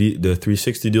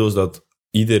 360 deals... dat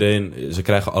iedereen, ze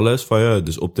krijgen alles van je,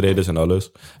 dus optredens en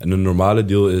alles. En een normale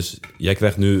deal is, jij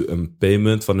krijgt nu een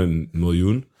payment van 1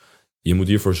 miljoen. Je moet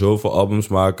hiervoor zoveel albums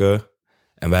maken.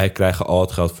 En wij krijgen al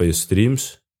het geld van je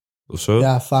streams. Of zo.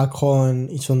 Ja, vaak gewoon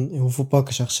iets van, hoeveel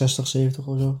pakken zeg, 60, 70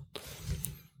 of zo.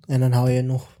 En dan hou je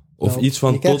nog... Of iets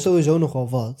van... Je krijgt sowieso nog wel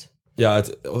wat. Ja,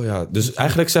 dus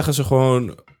eigenlijk zeggen ze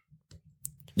gewoon...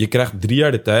 Je krijgt 3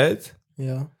 jaar de tijd.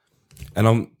 Ja. En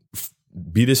dan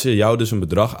bieden ze jou dus een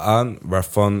bedrag aan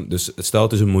waarvan... Dus stel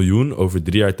het is 1 miljoen over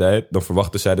 3 jaar tijd. Dan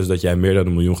verwachten zij dus dat jij meer dan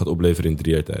 1 miljoen gaat opleveren in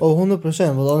 3 jaar tijd. Oh, 100%.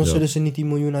 Want anders zullen ze niet die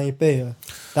miljoen aan je payen.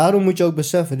 Daarom moet je ook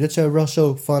beseffen, dit zei Russ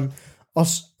ook, van...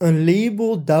 Als een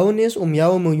label down is om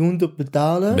jou 1 miljoen te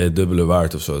betalen... Ben je dubbele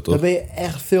waard of zo, toch? Dan ben je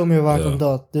echt veel meer waard dan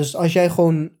dat. Dus als jij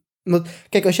gewoon...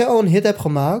 Kijk, als jij al een hit hebt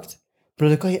gemaakt... Bro,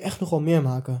 dan kan je echt nog wel meer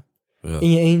maken. Ja.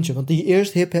 In je eentje. Want die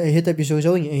eerste hit heb je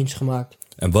sowieso in je eentje gemaakt.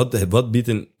 En wat biedt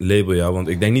een label jou? Want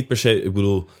ik denk niet per se... Ik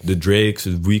bedoel, de Drakes,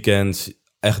 de Weeknds...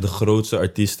 Echt de grootste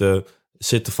artiesten...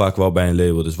 zitten vaak wel bij een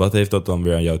label. Dus wat heeft dat dan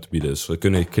weer aan jou te bieden? Dus we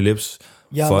kunnen clips,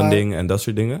 funding en dat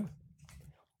soort dingen...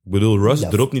 Ik bedoel, Russ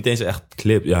dropt niet eens echt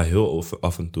clip. Ja, heel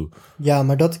af en toe. Ja,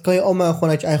 maar dat kan je allemaal gewoon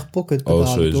uit je eigen pocket betalen,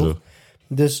 sowieso. Toch?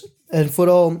 Dus, en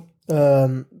vooral...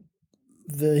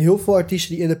 heel veel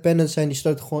artiesten die independent zijn... die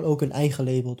starten gewoon ook een eigen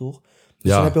label, toch?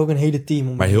 Dus dan heb je ook een hele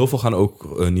team. Maar heel veel gaan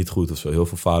ook niet goed of zo. Heel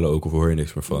veel falen ook of hoor je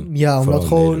niks meer van. Ja,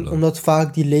 omdat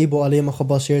vaak die label alleen maar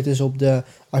gebaseerd is... op de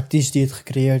artiest die het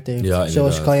gecreëerd heeft. Ja,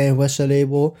 zoals Kanye West's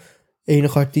label...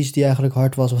 enige artiest die eigenlijk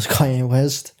hard was Kanye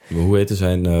West. Maar hoe heette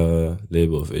zijn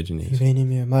label of agent? Ik weet niet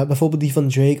meer. Maar bijvoorbeeld die van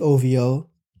Drake, OVO.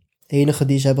 De enige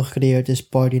die ze hebben gecreëerd is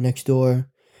Party Next Door.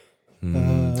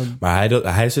 Maar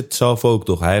hij zit zelf ook,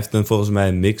 toch? Hij heeft volgens mij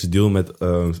een mixed deal met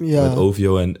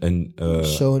OVO en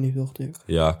Sony, dacht ik.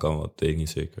 Ja, kan wel. Dat weet ik niet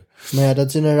zeker. Maar ja, dat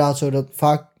is inderdaad zo dat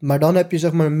vaak... Maar dan heb je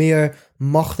zeg maar meer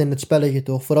macht in het spelletje,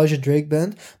 toch? Vooral als je Drake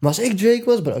bent. Maar als ik Drake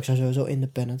was, bro, ik zou sowieso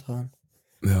independent gaan.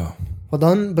 Ja. Want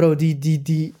dan, bro,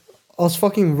 die als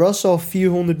fucking Russ al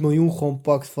 400 miljoen gewoon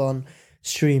pakt van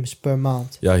streams per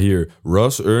maand. Ja, hier.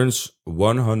 Russ earns $100,000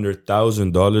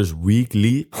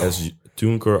 weekly as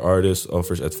TuneCore artist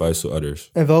offers advice to others.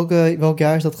 En welk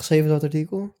jaar is dat geschreven, dat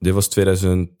artikel? Dit was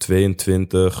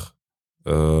 2022.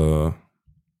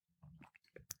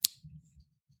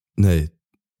 Nee.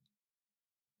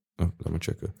 Oh, laat me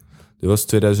checken. Dit was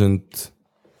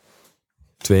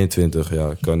 2022,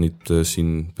 ja. Ik kan niet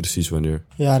zien precies wanneer.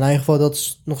 Ja, in ieder geval, dat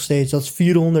is nog steeds... Dat is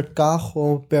 400k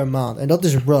gewoon per maand. En dat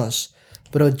is Russ.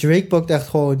 Bro, Drake pakt echt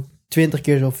gewoon 20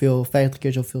 keer zoveel, 50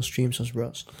 keer zoveel streams als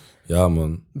Russ. Ja,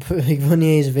 man. Ik wil niet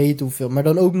eens weten hoeveel. Maar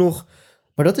dan ook nog...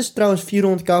 Maar dat is trouwens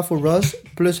 400k voor Russ.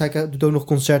 Plus hij doet ook nog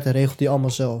concerten, regelt hij allemaal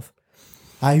zelf.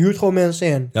 Hij huurt gewoon mensen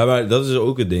in. Ja, maar dat is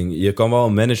ook het ding. Je kan wel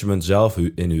een management zelf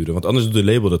inhuren. Want anders doet de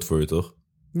label dat voor je, toch?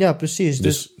 Ja, precies.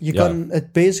 Dus je kan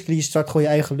het basically... Je start gewoon je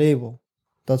eigen label.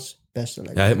 Dat is het beste.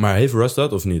 Ja, maar heeft Russ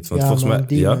dat of niet? Want volgens mij...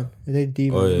 Demon. Ja? Het heet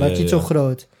Demon. Maar het is niet zo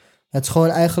groot. Het is gewoon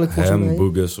eigenlijk volgens mij...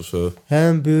 Hamburgers of zo.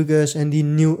 Hamburgers en die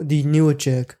nieuwe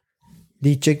chick.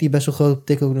 Die chick die best wel groot op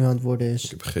TikTok nu aan het worden is. Ik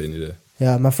heb geen idee.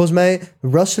 Ja, maar volgens mij...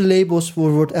 Russell labels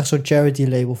wordt echt zo'n charity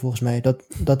label volgens mij.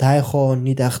 Dat hij gewoon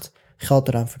niet echt geld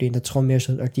eraan verdient. Dat is gewoon meer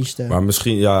zo'n artiesten. Maar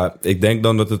misschien, ja... Ik denk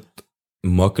dan dat het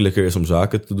makkelijker is om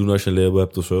zaken te doen als je een label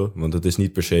hebt of zo. Want het is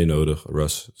niet per se nodig,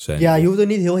 Russ zijn. Ja, je hoeft er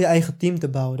niet heel je eigen team te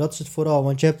bouwen. Dat is het vooral.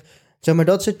 Want je hebt... Zeg maar,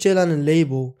 dat is het chill aan een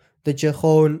label. Dat je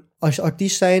gewoon... Als je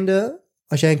artiest zijnde...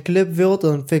 Als jij een clip wilt,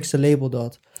 dan fixt de label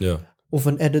dat. Ja. Of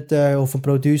een editor, of een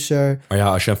producer. Maar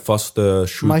ja, als je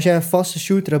een vaste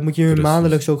shooter hebt, moet je hun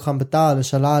maandelijks ook gaan betalen.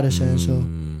 Salarissen en zo.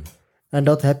 En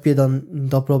dat heb je dan,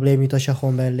 dat probleem niet als je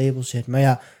gewoon bij een label zit. Maar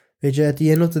ja, weet je, at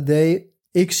the end of the day...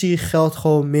 Ik zie geld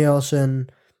gewoon meer als een...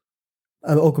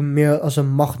 Ook meer als een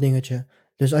machtdingetje.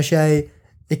 Dus als jij...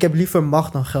 Ik heb liever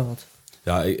macht dan geld.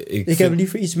 Ja, ik heb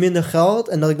liever iets minder geld...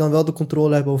 en dat ik dan wel de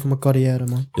controle heb over mijn carrière,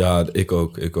 man. Ja, ik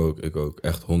ook.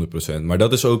 Echt 100%. Maar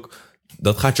dat is ook...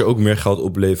 Dat gaat je ook meer geld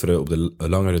opleveren op de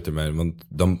langere termijn. Want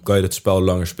dan kan je het spel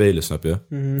langer spelen, snap je?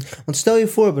 Mm-hmm. Want stel je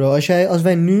voor, bro. Als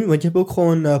wij nu... Want je hebt ook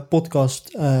gewoon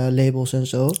podcast labels en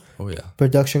zo. Oh ja.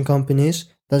 Production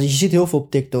companies. Je ziet heel veel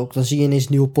op TikTok. Dan zie je ineens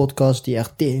nieuwe podcasts die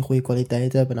echt tering goede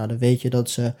kwaliteit hebben. Nou, dan weet je dat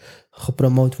ze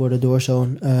gepromoot worden door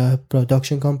zo'n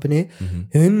production company. Mm-hmm.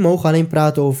 Hun mogen alleen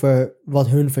praten over wat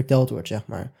hun verteld wordt, zeg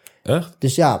maar. Echt?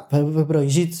 Dus ja, bro, je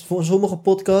ziet voor sommige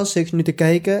podcasts 6 minuten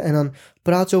kijken... en dan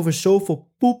praten ze over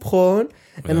zoveel poep gewoon.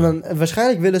 En dan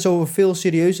waarschijnlijk willen ze over veel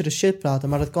serieuzere shit praten...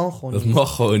 maar dat kan gewoon niet. Dat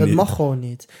mag gewoon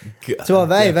niet. Terwijl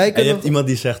wij kunnen... En je hebt iemand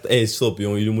die zegt... Hey, stop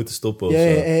jongen, jullie moeten stoppen of zo.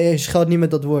 Je scheldt niet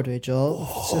met dat woord, weet je wel.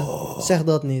 Zeg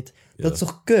dat niet. Ja. Dat is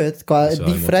toch kut?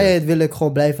 Die vrijheid wil ik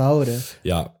gewoon blijven houden.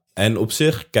 Ja, En op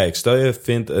zich, kijk, stel je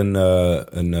vindt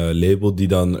een label die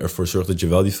dan ervoor zorgt dat je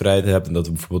wel die vrijheid hebt en dat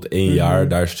we bijvoorbeeld 1 jaar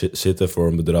daar zitten voor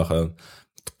een bedrag. Het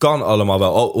kan allemaal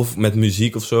wel. Of met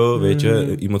muziek of zo, weet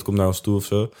je. Iemand komt naar ons toe of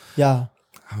zo. Ja.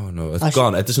 Oh no, het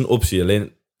kan. Het is een optie.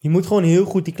 Alleen... Je moet gewoon heel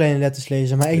goed die kleine letters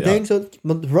lezen. Maar ik denk zo...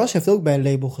 Want Russ heeft ook bij een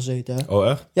label gezeten. Hè? Oh,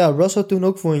 echt? Ja, Russ had toen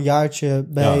ook voor een jaartje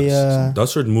bij... dat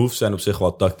soort moves zijn op zich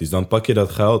wel tactisch. Dan pak je dat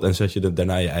geld en zet je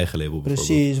daarna je eigen label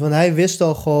Precies, want hij wist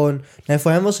al gewoon... Nee,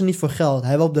 voor hem was het niet voor geld.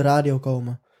 Hij wil op de radio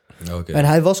komen. Okay. En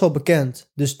hij was al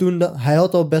bekend. Dus toen... Hij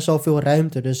had al best wel veel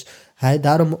ruimte. Dus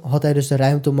daarom had hij dus de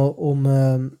ruimte om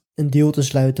een deal te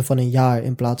sluiten van 1 jaar...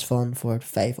 in plaats van voor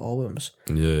 5 albums.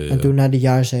 Ja. En toen na die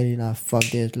jaar zei hij... Nou,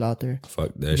 fuck dit, later.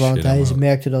 Fuck that want shit, hij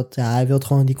merkte dat... Ja, hij wilde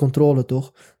gewoon die controle,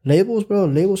 toch? Labels,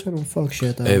 bro. Labels zijn een fuck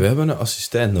shit. Hey, we hebben een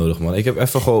assistent nodig, man. Ik heb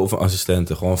even gewoon over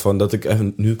assistenten. Gewoon van dat ik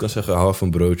even nu kan zeggen... hou van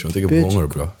een broodje, want ik heb honger,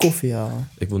 bro. Koffie halen.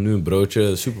 Ik wil nu een broodje.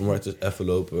 De supermarkt is even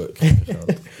lopen. Ik krijg geen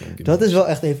geld. Dat is wel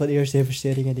echt een van de eerste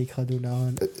investeringen die ik ga doen. Nou.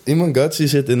 Iman Gatsi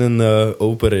zit in een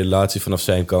open relatie vanaf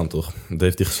zijn kant, toch? Dat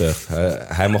heeft hij gezegd.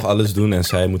 Hij mag alles doen en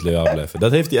zij moet loyaal blijven.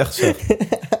 Dat heeft hij echt gezegd.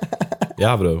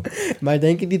 Ja, bro. Maar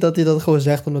denk je niet dat hij dat gewoon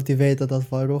zegt omdat hij weet dat dat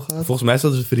viral gaat? Volgens mij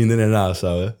zat zijn vriendin ernaast,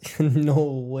 hè?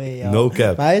 No way, ja. No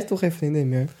cap. Maar hij is toch geen vriendin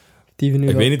meer? Die we nu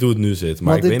ik weet niet hoe het nu zit,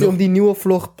 maar want ik weet om die nieuwe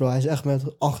vlog, bro. Hij is echt met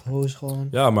 8 hoes gewoon.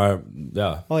 Ja, maar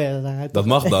ja. Oh ja, dat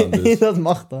mag dan dus. Dat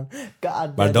mag dan.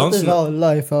 God, maar dat is wel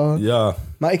live, hoor. Ja.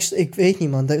 Maar ik weet niet,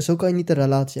 man. Zo kan je niet een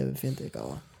relatie hebben, vind ik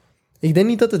al. Ik denk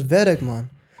niet dat het werkt, man.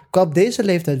 Op deze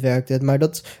leeftijd werkt het, maar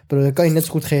dan kan je net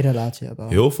zo goed geen relatie hebben.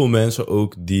 Hoor. Heel veel mensen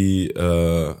ook die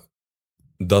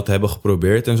dat hebben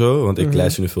geprobeerd en zo. Want ik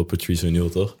luister nu veel Patrice O'Neal,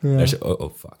 toch? Ja. Daar is,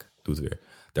 oh fuck, doe het weer.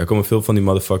 Daar komen veel van die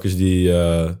motherfuckers die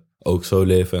ook zo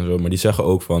leven en zo. Maar die zeggen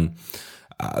ook van...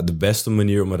 de beste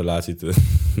manier om een relatie te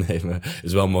nemen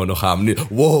is wel monogaam. Nu,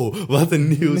 wow, wat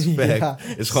een nieuwsfact. Ja,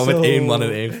 is gewoon met 1 man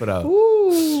en 1 vrouw.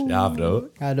 Oeh. Ja, bro.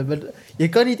 Ja, je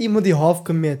kan niet iemand die half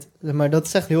commit. Maar dat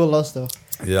is echt heel lastig.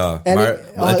 Ja, maar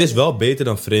het is wel beter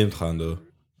dan vreemd gaan, though.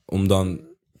 Om dan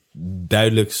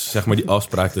duidelijk, zeg maar, die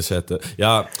afspraak te zetten.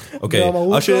 Ja, oké.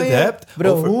 Als je het hebt...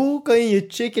 Bro, hoe kan je je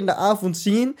chick in de avond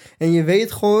zien en je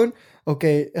weet gewoon...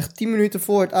 Oké, echt 10 minuten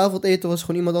voor het avondeten was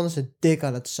gewoon iemand anders een dik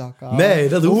aan het zakken. Nee,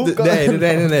 dat hoeft...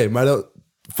 Nee. Maar dan,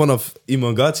 vanaf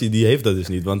Iman Gatsi, die heeft dat dus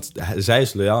niet. Want zij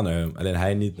is loyaal naar hem. Alleen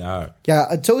hij niet naar haar. Ja,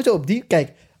 het sowieso op die...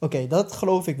 Kijk, oké, dat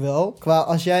geloof ik wel. Qua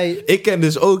als jij... Ik ken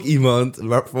dus ook iemand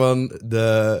waarvan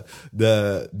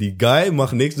die guy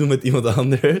mag niks doen met iemand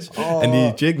anders. Oh. En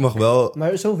die chick mag wel...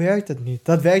 Maar zo werkt het niet.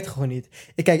 Dat werkt gewoon niet.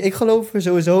 Kijk, ik geloof er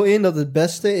sowieso in dat het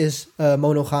beste is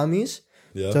monogamisch.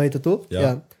 Ja. Zo heet het toch?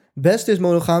 Ja. Beste is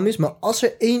monogamisch, maar als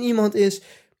er 1 iemand is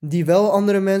die wel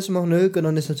andere mensen mag neuken,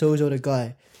 dan is dat sowieso de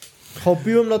guy. Gewoon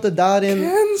puur omdat het daarin...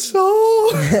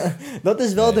 Cancel! Dat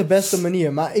is wel de beste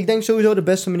manier. Maar ik denk sowieso de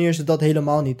beste manier is het dat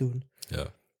helemaal niet doen. Ja.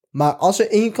 Maar als er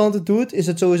 1 kant het doet, is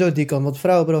het sowieso die kant. Want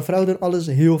vrouwen doen alles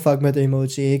heel vaak met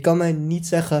emotie. Je kan mij niet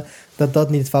zeggen dat dat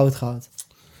niet fout gaat.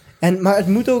 Maar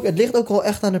het ligt ook wel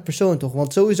echt aan de persoon, toch?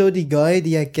 Want sowieso die guy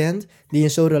die jij kent, die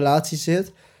in zo'n relatie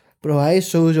zit... Bro, hij is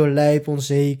sowieso lijp,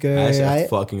 onzeker. Hij is echt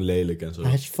fucking lelijk en zo.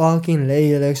 Hij is fucking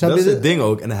lelijk. Dat is het ding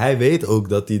ook. En hij weet ook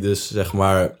dat hij dus, zeg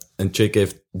maar, een chick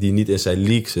heeft die niet in zijn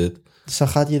league zit. Dus dan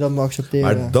gaat hij dat maar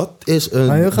accepteren. Maar dat is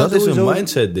een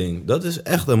mindset ding. Dat is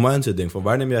echt een mindset ding. Van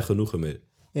waar neem jij genoegen mee?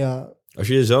 Ja. Als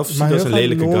je jezelf ziet als een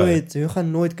lelijke guy. We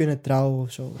gaan nooit kunnen trouwen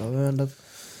of zo,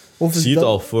 bro. Zie het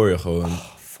al voor je gewoon.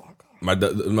 Maar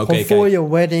okay, voor je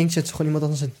wedding zit gewoon iemand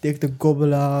anders een dik te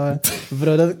gobbelen.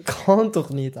 Bro, dat kan toch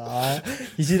niet, hè?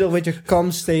 Je ziet al een beetje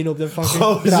kamsteen op de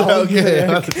fucking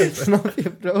Snap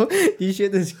je, bro? Die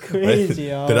shit is crazy,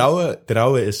 ja.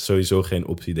 Trouwen is sowieso geen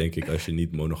optie, denk ik, als je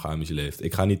niet monogamisch leeft.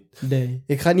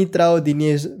 Ik ga niet trouwen die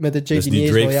niet is met een chick die niet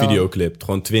is. Dus die Drake-videoclip,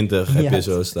 gewoon 20 heb je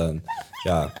zo staan.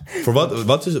 Ja. Voor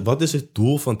wat is het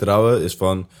doel van trouwen? Is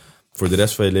van... Voor de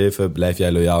rest van je leven blijf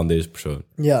jij loyaal aan deze persoon.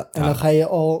 Ja, en dan ga je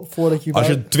al voordat je... Als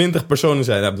je 20 personen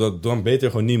zijn, dan beter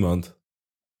gewoon niemand.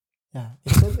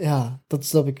 Ja, dat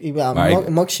snap ik. Ja,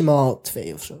 maximaal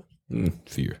 2 of zo.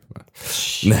 4.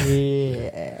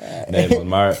 Nee, man,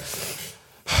 maar...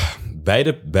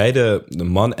 Beide, de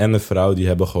man en de vrouw, die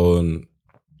hebben gewoon...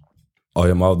 Al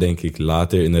helemaal, denk ik,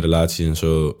 later in de relatie en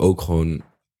zo... ook gewoon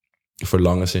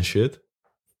verlangens en shit.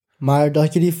 Maar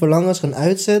dat je die verlangens gaan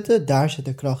uitzetten, daar zit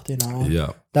de kracht in.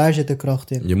 Ja. Daar zit de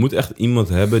kracht in. Je moet echt iemand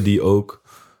hebben die ook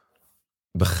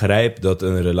begrijpt dat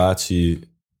een relatie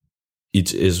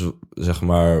iets is, zeg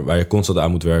maar, waar je constant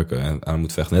aan moet werken en aan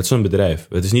moet vechten. Net zo'n bedrijf.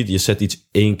 Het is niet, je zet iets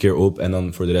 1 keer op en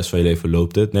dan voor de rest van je leven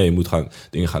loopt het. Nee, je moet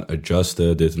dingen gaan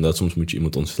adjusten, dit en dat. Soms moet je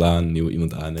iemand ontslaan, nieuw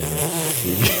iemand aannemen.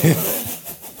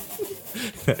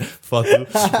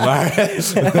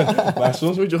 maar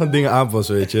soms moet je gewoon dingen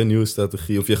aanpassen, weet je. Een nieuwe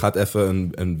strategie. Of je gaat even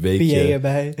een weekje...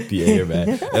 PA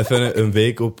erbij. Even een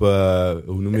week op...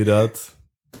 hoe noem je dat?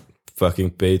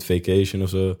 Fucking paid vacation of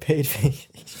zo. Paid vacation.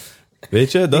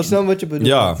 Weet je? Ik snap wat je bedoelt.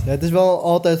 Ja. Het is wel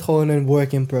altijd gewoon een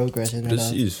work in progress,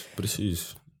 inderdaad.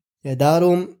 Precies. Ja,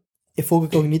 daarom volg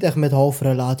ik ook niet echt met halve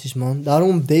relaties, man.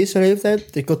 Daarom op deze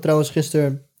leeftijd... Ik had trouwens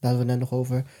gisteren... Daar hadden we het net nog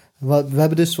over...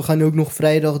 We gaan nu ook nog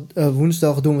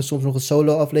woensdag doen we soms nog een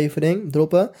solo-aflevering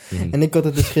droppen. En ik had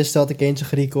het dus gisteren had ik eentje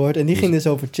gerecord. En die ging dus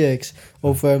over chicks.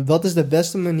 Over wat is de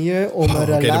beste manier om een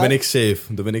relatie... Oké, dan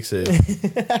ben ik safe.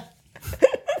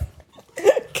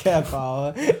 Cap,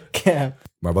 ouwe. Cap.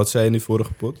 Maar wat zei je in die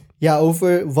vorige pot? Ja,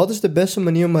 over wat is de beste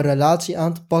manier om een relatie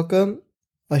aan te pakken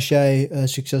als jij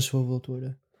succesvol wilt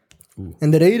worden.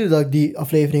 En de reden dat ik die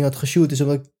aflevering had geshoot is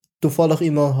omdat ik toevallig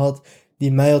iemand had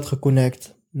die mij had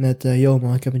geconnect met, yo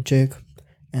man, ik heb een chick.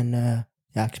 En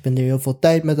ja, ik spendeer heel veel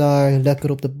tijd met haar,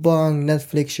 lekker op de bank,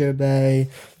 Netflixje erbij,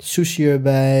 sushi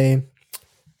erbij.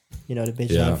 You know, de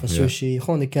beetje van sushi,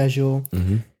 gewoon de casual.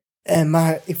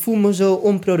 Maar ik voel me zo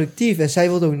onproductief en zij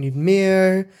wil ook niet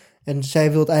meer. En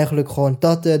zij wil eigenlijk gewoon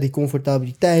die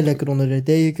comfortabiliteit, lekker onder de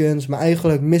dekens. Maar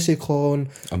eigenlijk mis ik gewoon...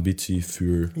 Ambitie,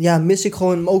 vuur. Ja, mis ik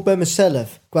gewoon ook bij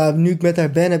mezelf. Nu ik met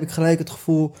haar ben, heb ik gelijk het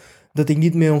gevoel dat ik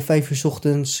niet meer om 5 uur 's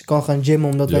ochtends kan gaan gymmen,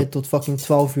 omdat wij tot fucking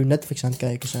 12 uur Netflix aan het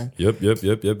kijken zijn. Yup. Dus,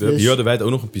 hier hadden wij het ook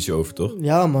nog een piece over, toch?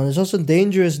 Ja man, dus dat is een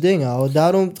dangerous ding, ouwe.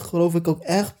 Daarom geloof ik ook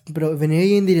echt, bro, wanneer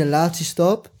je in die relatie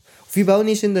stapt, of je bouwt niet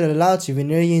eens in de relatie,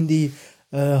 wanneer je in die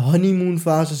honeymoon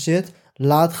fase zit,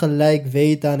 laat gelijk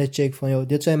weten aan de chick van, yo,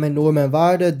 dit zijn mijn normen en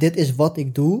waarden, dit is wat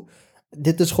ik doe.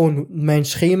 Dit is gewoon mijn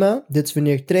schema. Dit is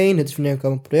wanneer ik train, dit is wanneer ik aan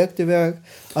mijn projecten werk.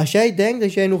 Als jij denkt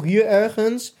dat jij nog hier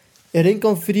ergens erin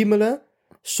kan friemelen,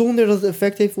 zonder dat het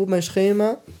effect heeft op mijn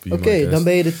schema, oké, dan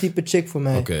ben je de type chick voor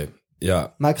mij. Oké,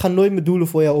 ja. Maar ik ga nooit mijn doelen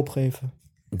voor jou opgeven.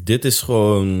 Dit is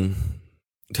gewoon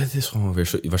weer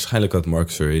zo... Waarschijnlijk had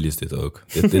Marcus Aurelius dit ook.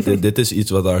 Dit is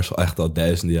iets wat daar echt al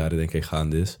duizenden jaren, denk ik,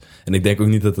 gaande is. En ik denk ook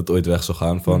niet dat het ooit weg zal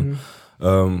gaan van...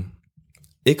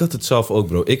 ik had het zelf ook,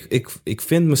 bro. Ik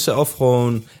vind mezelf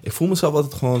gewoon... Ik voel mezelf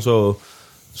altijd gewoon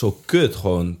zo kut,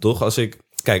 gewoon, toch? Als ik...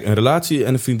 Kijk, een relatie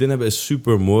en een vriendin hebben is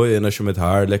super mooi. En als je met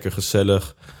haar lekker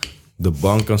gezellig de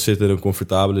bank kan zitten, een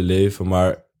comfortabele leven.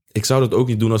 Maar ik zou dat ook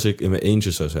niet doen als ik in mijn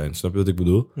eentje zou zijn. Snap je wat ik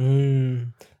bedoel?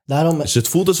 Daarom... Dus het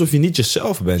voelt alsof je niet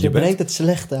jezelf bent. Je brengt het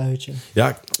slechte uit je.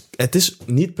 Ja, het is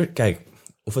niet... Kijk,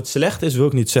 of het slecht is, wil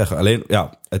ik niet zeggen. Alleen,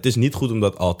 ja, het is niet goed om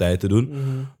dat altijd te doen.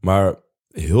 Maar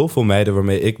heel veel meiden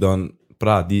waarmee ik dan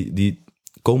praat, die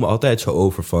komen altijd zo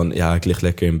over van... Ja, ik lig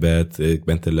lekker in bed. Ik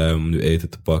ben te lui om nu eten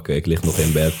te pakken. Ik lig nog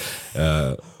in bed.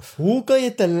 Hoe kan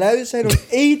je te lui zijn om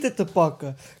eten te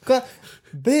pakken?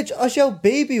 Bitch, als jouw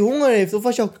baby honger heeft of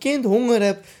als jouw kind honger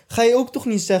hebt, ga je ook toch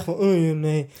niet zeggen van... Oh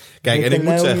nee, kijk, en ik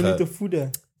moet zeggen, niet te voeden.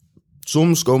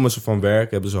 Soms komen ze van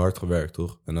werk, hebben ze hard gewerkt,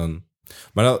 toch? En dan...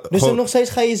 Maar dan, dus gewoon... nog steeds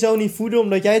ga je zo niet voeden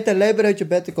omdat jij te lui bent uit je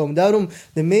bed te komen. Daarom,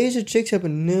 de meeste chicks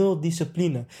hebben 0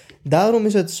 discipline. Daarom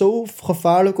is het zo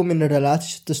gevaarlijk om in een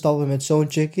relatie te stappen met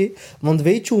zo'n chickie. Want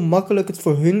weet je hoe makkelijk het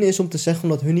voor hun is om te zeggen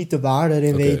omdat hun niet de waarde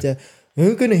erin weten.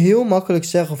 Hun kunnen heel makkelijk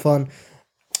zeggen van...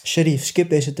 Sharif, skip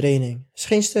deze training. Is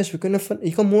geen stress,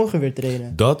 je kan morgen weer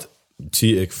trainen. Dat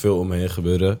zie ik veel om me heen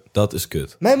gebeuren. Dat is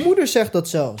kut. Mijn moeder zegt dat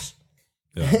zelfs.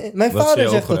 Ja. Mijn vader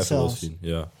zegt dat zelfs.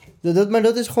 Ja. Maar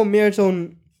dat is gewoon meer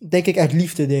zo'n, denk ik, uit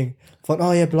liefde ding. Van,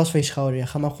 oh, je hebt last van je schouder. Ja,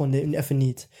 ga maar gewoon even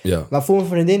niet. Ja. Maar voor een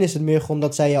vriendin is het meer gewoon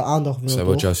dat zij jouw aandacht wil. Zij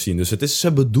wil jou zien. Dus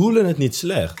ze bedoelen het niet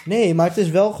slecht. Nee, maar het is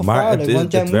wel gevaarlijk.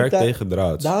 Maar het werkt tegen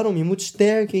draad. Daarom, je moet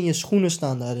sterk in je schoenen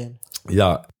staan daarin.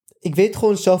 Ja. Ik weet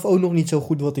gewoon zelf ook nog niet zo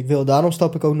goed wat ik wil. Daarom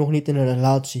stap ik ook nog niet in een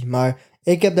relatie. Maar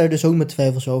ik heb daar dus ook mijn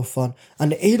twijfels over van. Aan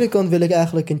de ene kant wil ik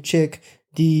eigenlijk een chick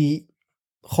die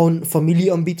gewoon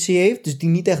familieambitie heeft. Dus die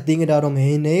niet echt dingen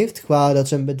daaromheen heeft. Qua dat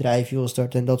ze een bedrijf wil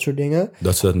starten en dat soort dingen.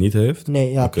 Dat ze dat niet heeft?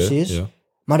 Nee, ja, precies. Ja.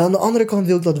 Maar aan de andere kant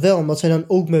wil ik dat wel. Omdat zij dan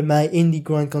ook met mij in die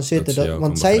grind kan zitten.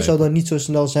 Want zij zou dan niet zo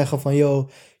snel zeggen van... Yo,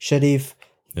 Sharif,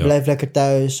 blijf lekker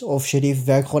thuis. Of Sharif,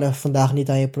 werk gewoon even vandaag niet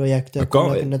aan je projecten.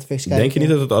 Kom Netflix kijken. Denk je niet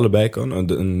dat het allebei kan?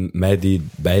 Een meid die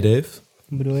beide heeft?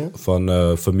 Wat bedoel je?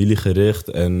 Van familiegericht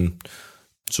en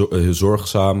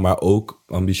zorgzaam, maar ook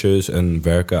ambitieus en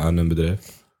werken aan een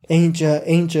bedrijf?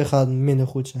 Eentje gaat minder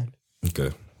goed zijn. Oké.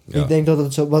 Ja. Ik denk dat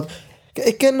het zo...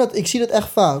 Ik ken dat, ik zie dat echt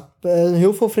vaak.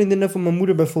 Heel veel vriendinnen van mijn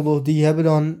moeder bijvoorbeeld, die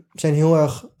zijn heel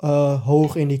erg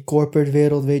hoog in die corporate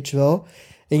wereld, weet je wel.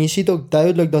 En je ziet ook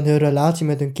duidelijk dat hun relatie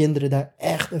met hun kinderen daar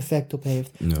echt effect op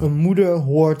heeft. Ja. Een moeder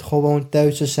hoort gewoon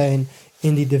thuis te zijn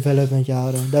in die development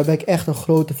jaren. Daar ben ik echt een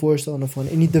grote voorstander van.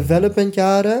 In die development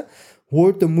jaren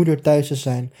hoort de moeder thuis te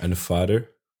zijn. En de vader?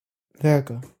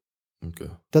 werken. Okay.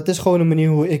 Dat is gewoon een manier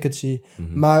hoe ik het zie.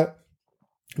 Mhm. Maar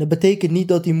dat betekent niet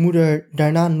dat die moeder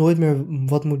daarna nooit meer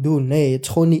wat moet doen. Nee, het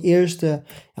is gewoon die eerste,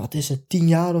 10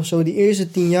 jaar of zo. Die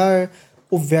eerste 10 jaar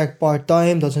of werk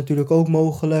part-time, dat is natuurlijk ook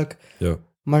mogelijk. Ja.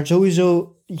 Maar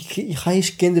sowieso, je ga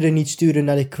je kinderen niet sturen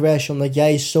naar de crash, omdat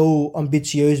jij zo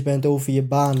ambitieus bent over je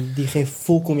baan, die geen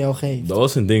volk om jou geeft. Dat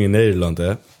was een ding in Nederland,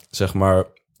 hè. Zeg maar,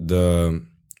 de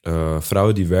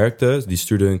vrouwen die werkten, die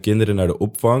stuurden hun kinderen naar de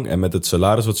opvang. En met het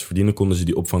salaris wat ze verdienen, konden ze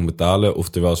die opvang betalen. Of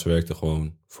terwijl ze werkten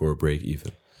gewoon voor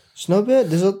break-even. Snap je?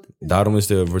 Dus dat, Daarom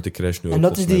wordt de crash nu ook... en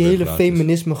dat is die volgens mij hele weer gratis.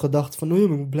 feminisme gedachte van, je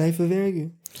moet blijven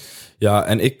werken. Ja,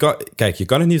 en je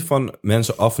kan het niet van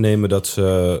mensen afnemen dat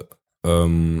ze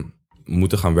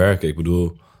moeten gaan werken. Ik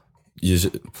bedoel,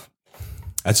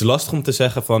 het is lastig om te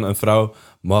zeggen van een vrouw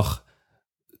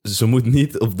ze moet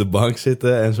niet op de bank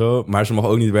zitten en zo, maar ze mag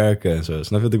ook niet werken en zo.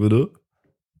 Snap je wat ik bedoel?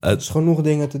 Er is genoeg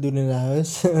dingen te doen in een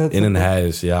huis. In een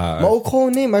huis, ja. Maar ook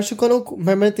gewoon, nee, maar ze kan ook,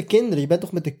 maar met de kinderen, je bent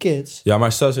toch met de kids? Ja,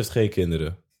 maar stel ze heeft geen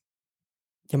kinderen.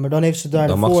 Ja, maar dan heeft ze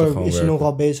Dan mag ze daarvoor, gewoon is ze werken.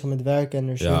 nogal bezig met werken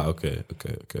en zo. Ja, oké.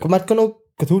 Maar het kan ook,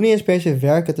 het hoeft niet eens per se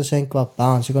werken te zijn qua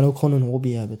baan. Ze kan ook gewoon een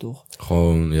hobby hebben, toch?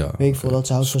 Gewoon, ja. Weet ik veel, dat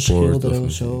ze houdt van Sport schilderen of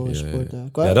of zo, muziek, ja. sporten.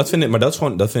 Ja, dat vind ik, maar dat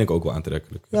vind ik ook wel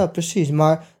aantrekkelijk. Ja, precies.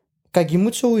 Maar kijk, je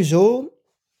moet sowieso,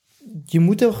 je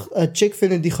moet een chick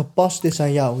vinden die gepast is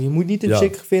aan jou. Je moet niet een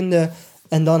chick vinden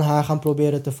en dan haar gaan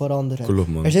proberen te veranderen. Klopt,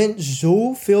 man. Er zijn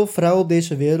zoveel vrouwen op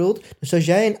deze wereld. Dus als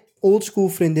jij een oldschool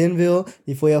vriendin wil,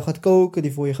 die voor jou gaat koken,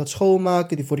 die voor je gaat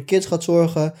schoonmaken, die voor de kids gaat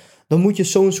zorgen, dan moet je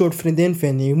zo'n soort vriendin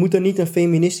vinden. Je moet er niet een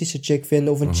feministische chick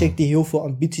vinden of een chick die heel veel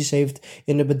ambities heeft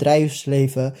in het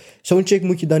bedrijfsleven. Zo'n chick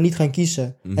moet je dan niet gaan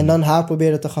kiezen. En dan haar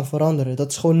proberen te gaan veranderen.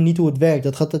 Dat is gewoon niet hoe het werkt.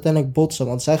 Dat gaat uiteindelijk botsen,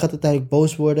 want zij gaat uiteindelijk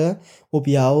boos worden op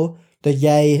jou dat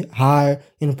jij haar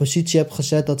in een positie hebt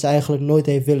gezet dat ze eigenlijk nooit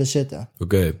heeft willen zitten.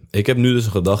 Oké, ik heb nu dus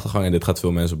een gedachtegang en dit gaat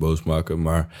veel mensen boos maken,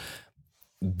 maar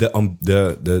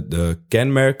de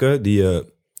kenmerken die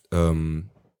je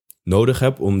nodig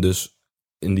hebt om dus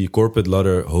in die corporate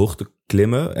ladder hoog te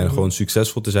klimmen en gewoon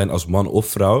succesvol te zijn als man of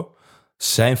vrouw,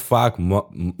 zijn vaak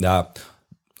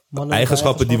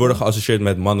eigenschappen die worden geassocieerd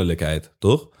met mannelijkheid,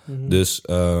 toch? Dus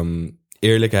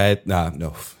eerlijkheid,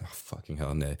 fucking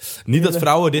hell, nee. Niet dat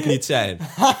vrouwen dit niet zijn.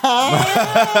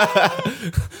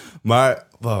 maar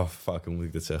fuck, hoe moet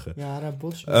ik dit zeggen? Ja, dat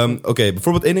bots. Oké,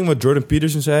 bijvoorbeeld één ding wat Jordan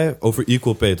Peterson zei over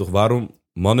equal pay, toch? Waarom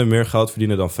mannen meer geld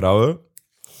verdienen dan vrouwen?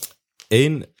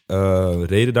 Eén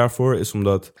reden daarvoor is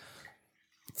omdat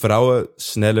vrouwen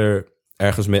sneller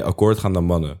ergens mee akkoord gaan dan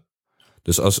mannen.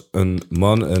 Dus als een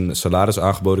man een salaris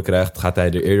aangeboden krijgt, gaat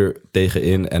hij er eerder tegen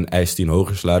in en eist hij een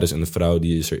hoger salaris. En de vrouw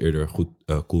die is er eerder goed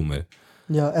cool mee.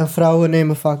 Ja, en vrouwen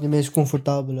nemen vaak de meest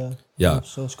comfortabele, Ja.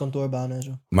 zoals kantoorbanen en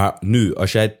zo. Maar nu,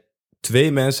 als jij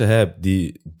 2 mensen hebt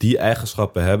die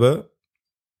eigenschappen hebben,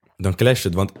 dan clasht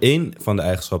het. Want 1 van de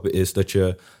eigenschappen is dat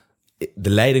je de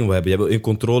leiding wil hebben. Jij wil in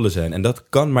controle zijn. En dat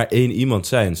kan maar 1 iemand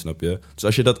zijn, snap je? Dus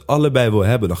als je dat allebei wil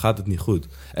hebben, dan gaat het niet goed.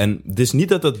 En het is niet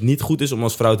dat het niet goed is om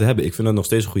als vrouw te hebben. Ik vind het nog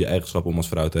steeds een goede eigenschap om als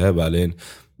vrouw te hebben. Alleen,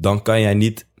 dan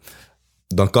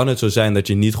kan het zo zijn dat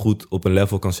je niet goed op een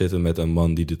level kan zitten met een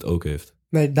man die dit ook heeft.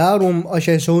 Nee, daarom, als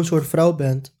jij zo'n soort vrouw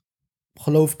bent,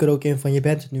 geloof ik er ook in van, je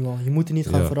bent het nu al. Je moet er niet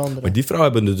gaan veranderen. Maar die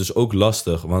vrouwen hebben het dus ook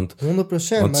lastig, want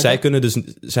 100%. Want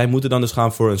zij moeten dan dus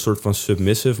gaan voor een soort van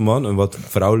submissive man,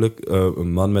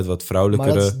 een man met wat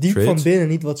vrouwelijkere maar dat is diep traits. van binnen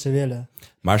niet wat ze willen.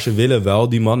 Maar ze willen wel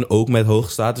die man ook met hoge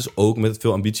status, ook met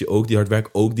veel ambitie, ook die hard werkt,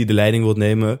 ook die de leiding wil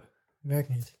nemen. Werkt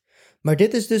niet. Maar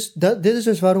dit is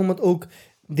dus waarom het ook,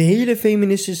 de hele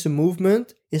feministische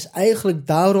movement is eigenlijk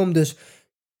daarom dus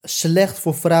slecht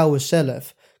voor vrouwen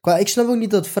zelf. Ik snap ook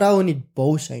niet dat vrouwen niet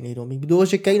boos zijn hierom. Ik bedoel, als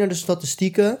je kijkt naar de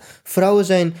statistieken, vrouwen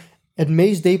zijn het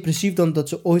meest depressief dan dat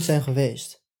ze ooit zijn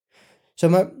geweest. Zeg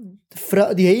maar,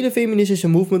 die hele feministische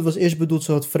movement was eerst bedoeld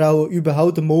zodat vrouwen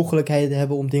überhaupt de mogelijkheid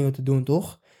hebben om dingen te doen,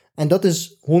 toch? En dat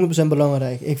is 100%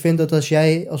 belangrijk. Ik vind dat als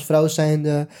jij als vrouw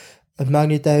zijnde, het maakt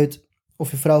niet uit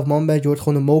of je vrouw of man bent, je hoort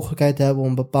gewoon de mogelijkheid te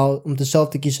hebben om zelf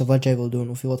te kiezen wat jij wil doen,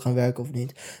 of je wilt gaan werken of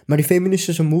niet. Maar die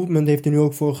feministische movement heeft er nu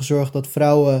ook voor gezorgd dat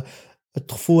vrouwen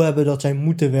het gevoel hebben dat zij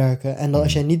moeten werken. En dat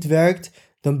als jij niet werkt,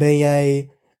 dan ben jij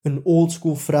een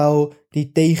oldschool vrouw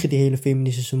die tegen die hele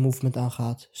feministische movement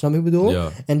aangaat. Snap je wat ik bedoel? Ja.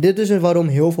 En dit is waarom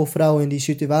heel veel vrouwen in die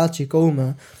situatie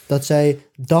komen, dat zij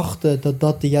dachten dat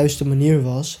dat de juiste manier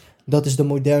was. Dat is de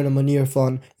moderne manier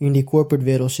van in die corporate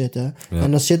wereld zitten. Ja.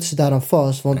 En dan zitten ze daar aan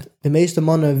vast. Want de meeste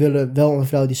mannen willen wel een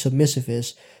vrouw die submissive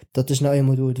is. Dat is nou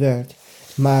eenmaal hoe het werkt.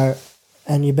 Maar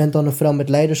En je bent dan een vrouw met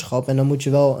leiderschap. En dan moet je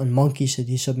wel een man kiezen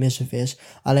die submissive is.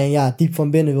 Alleen ja, diep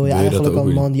van binnen wil je eigenlijk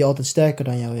een man die altijd sterker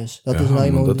dan jou is. Dat is nou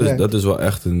eenmaal hoe het werkt. Dat is wel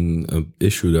echt een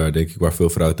issue daar, denk ik, waar veel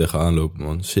vrouwen tegenaan lopen,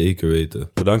 man. Zeker weten.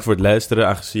 Bedankt voor het luisteren.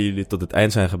 Aangezien jullie tot het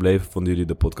eind zijn gebleven, vonden jullie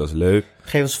de podcast leuk.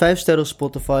 Geef ons 5 sterren op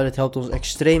Spotify. Dat helpt ons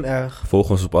extreem erg. Volg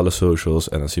ons op alle socials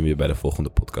en dan zien we je bij de volgende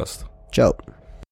podcast. Ciao.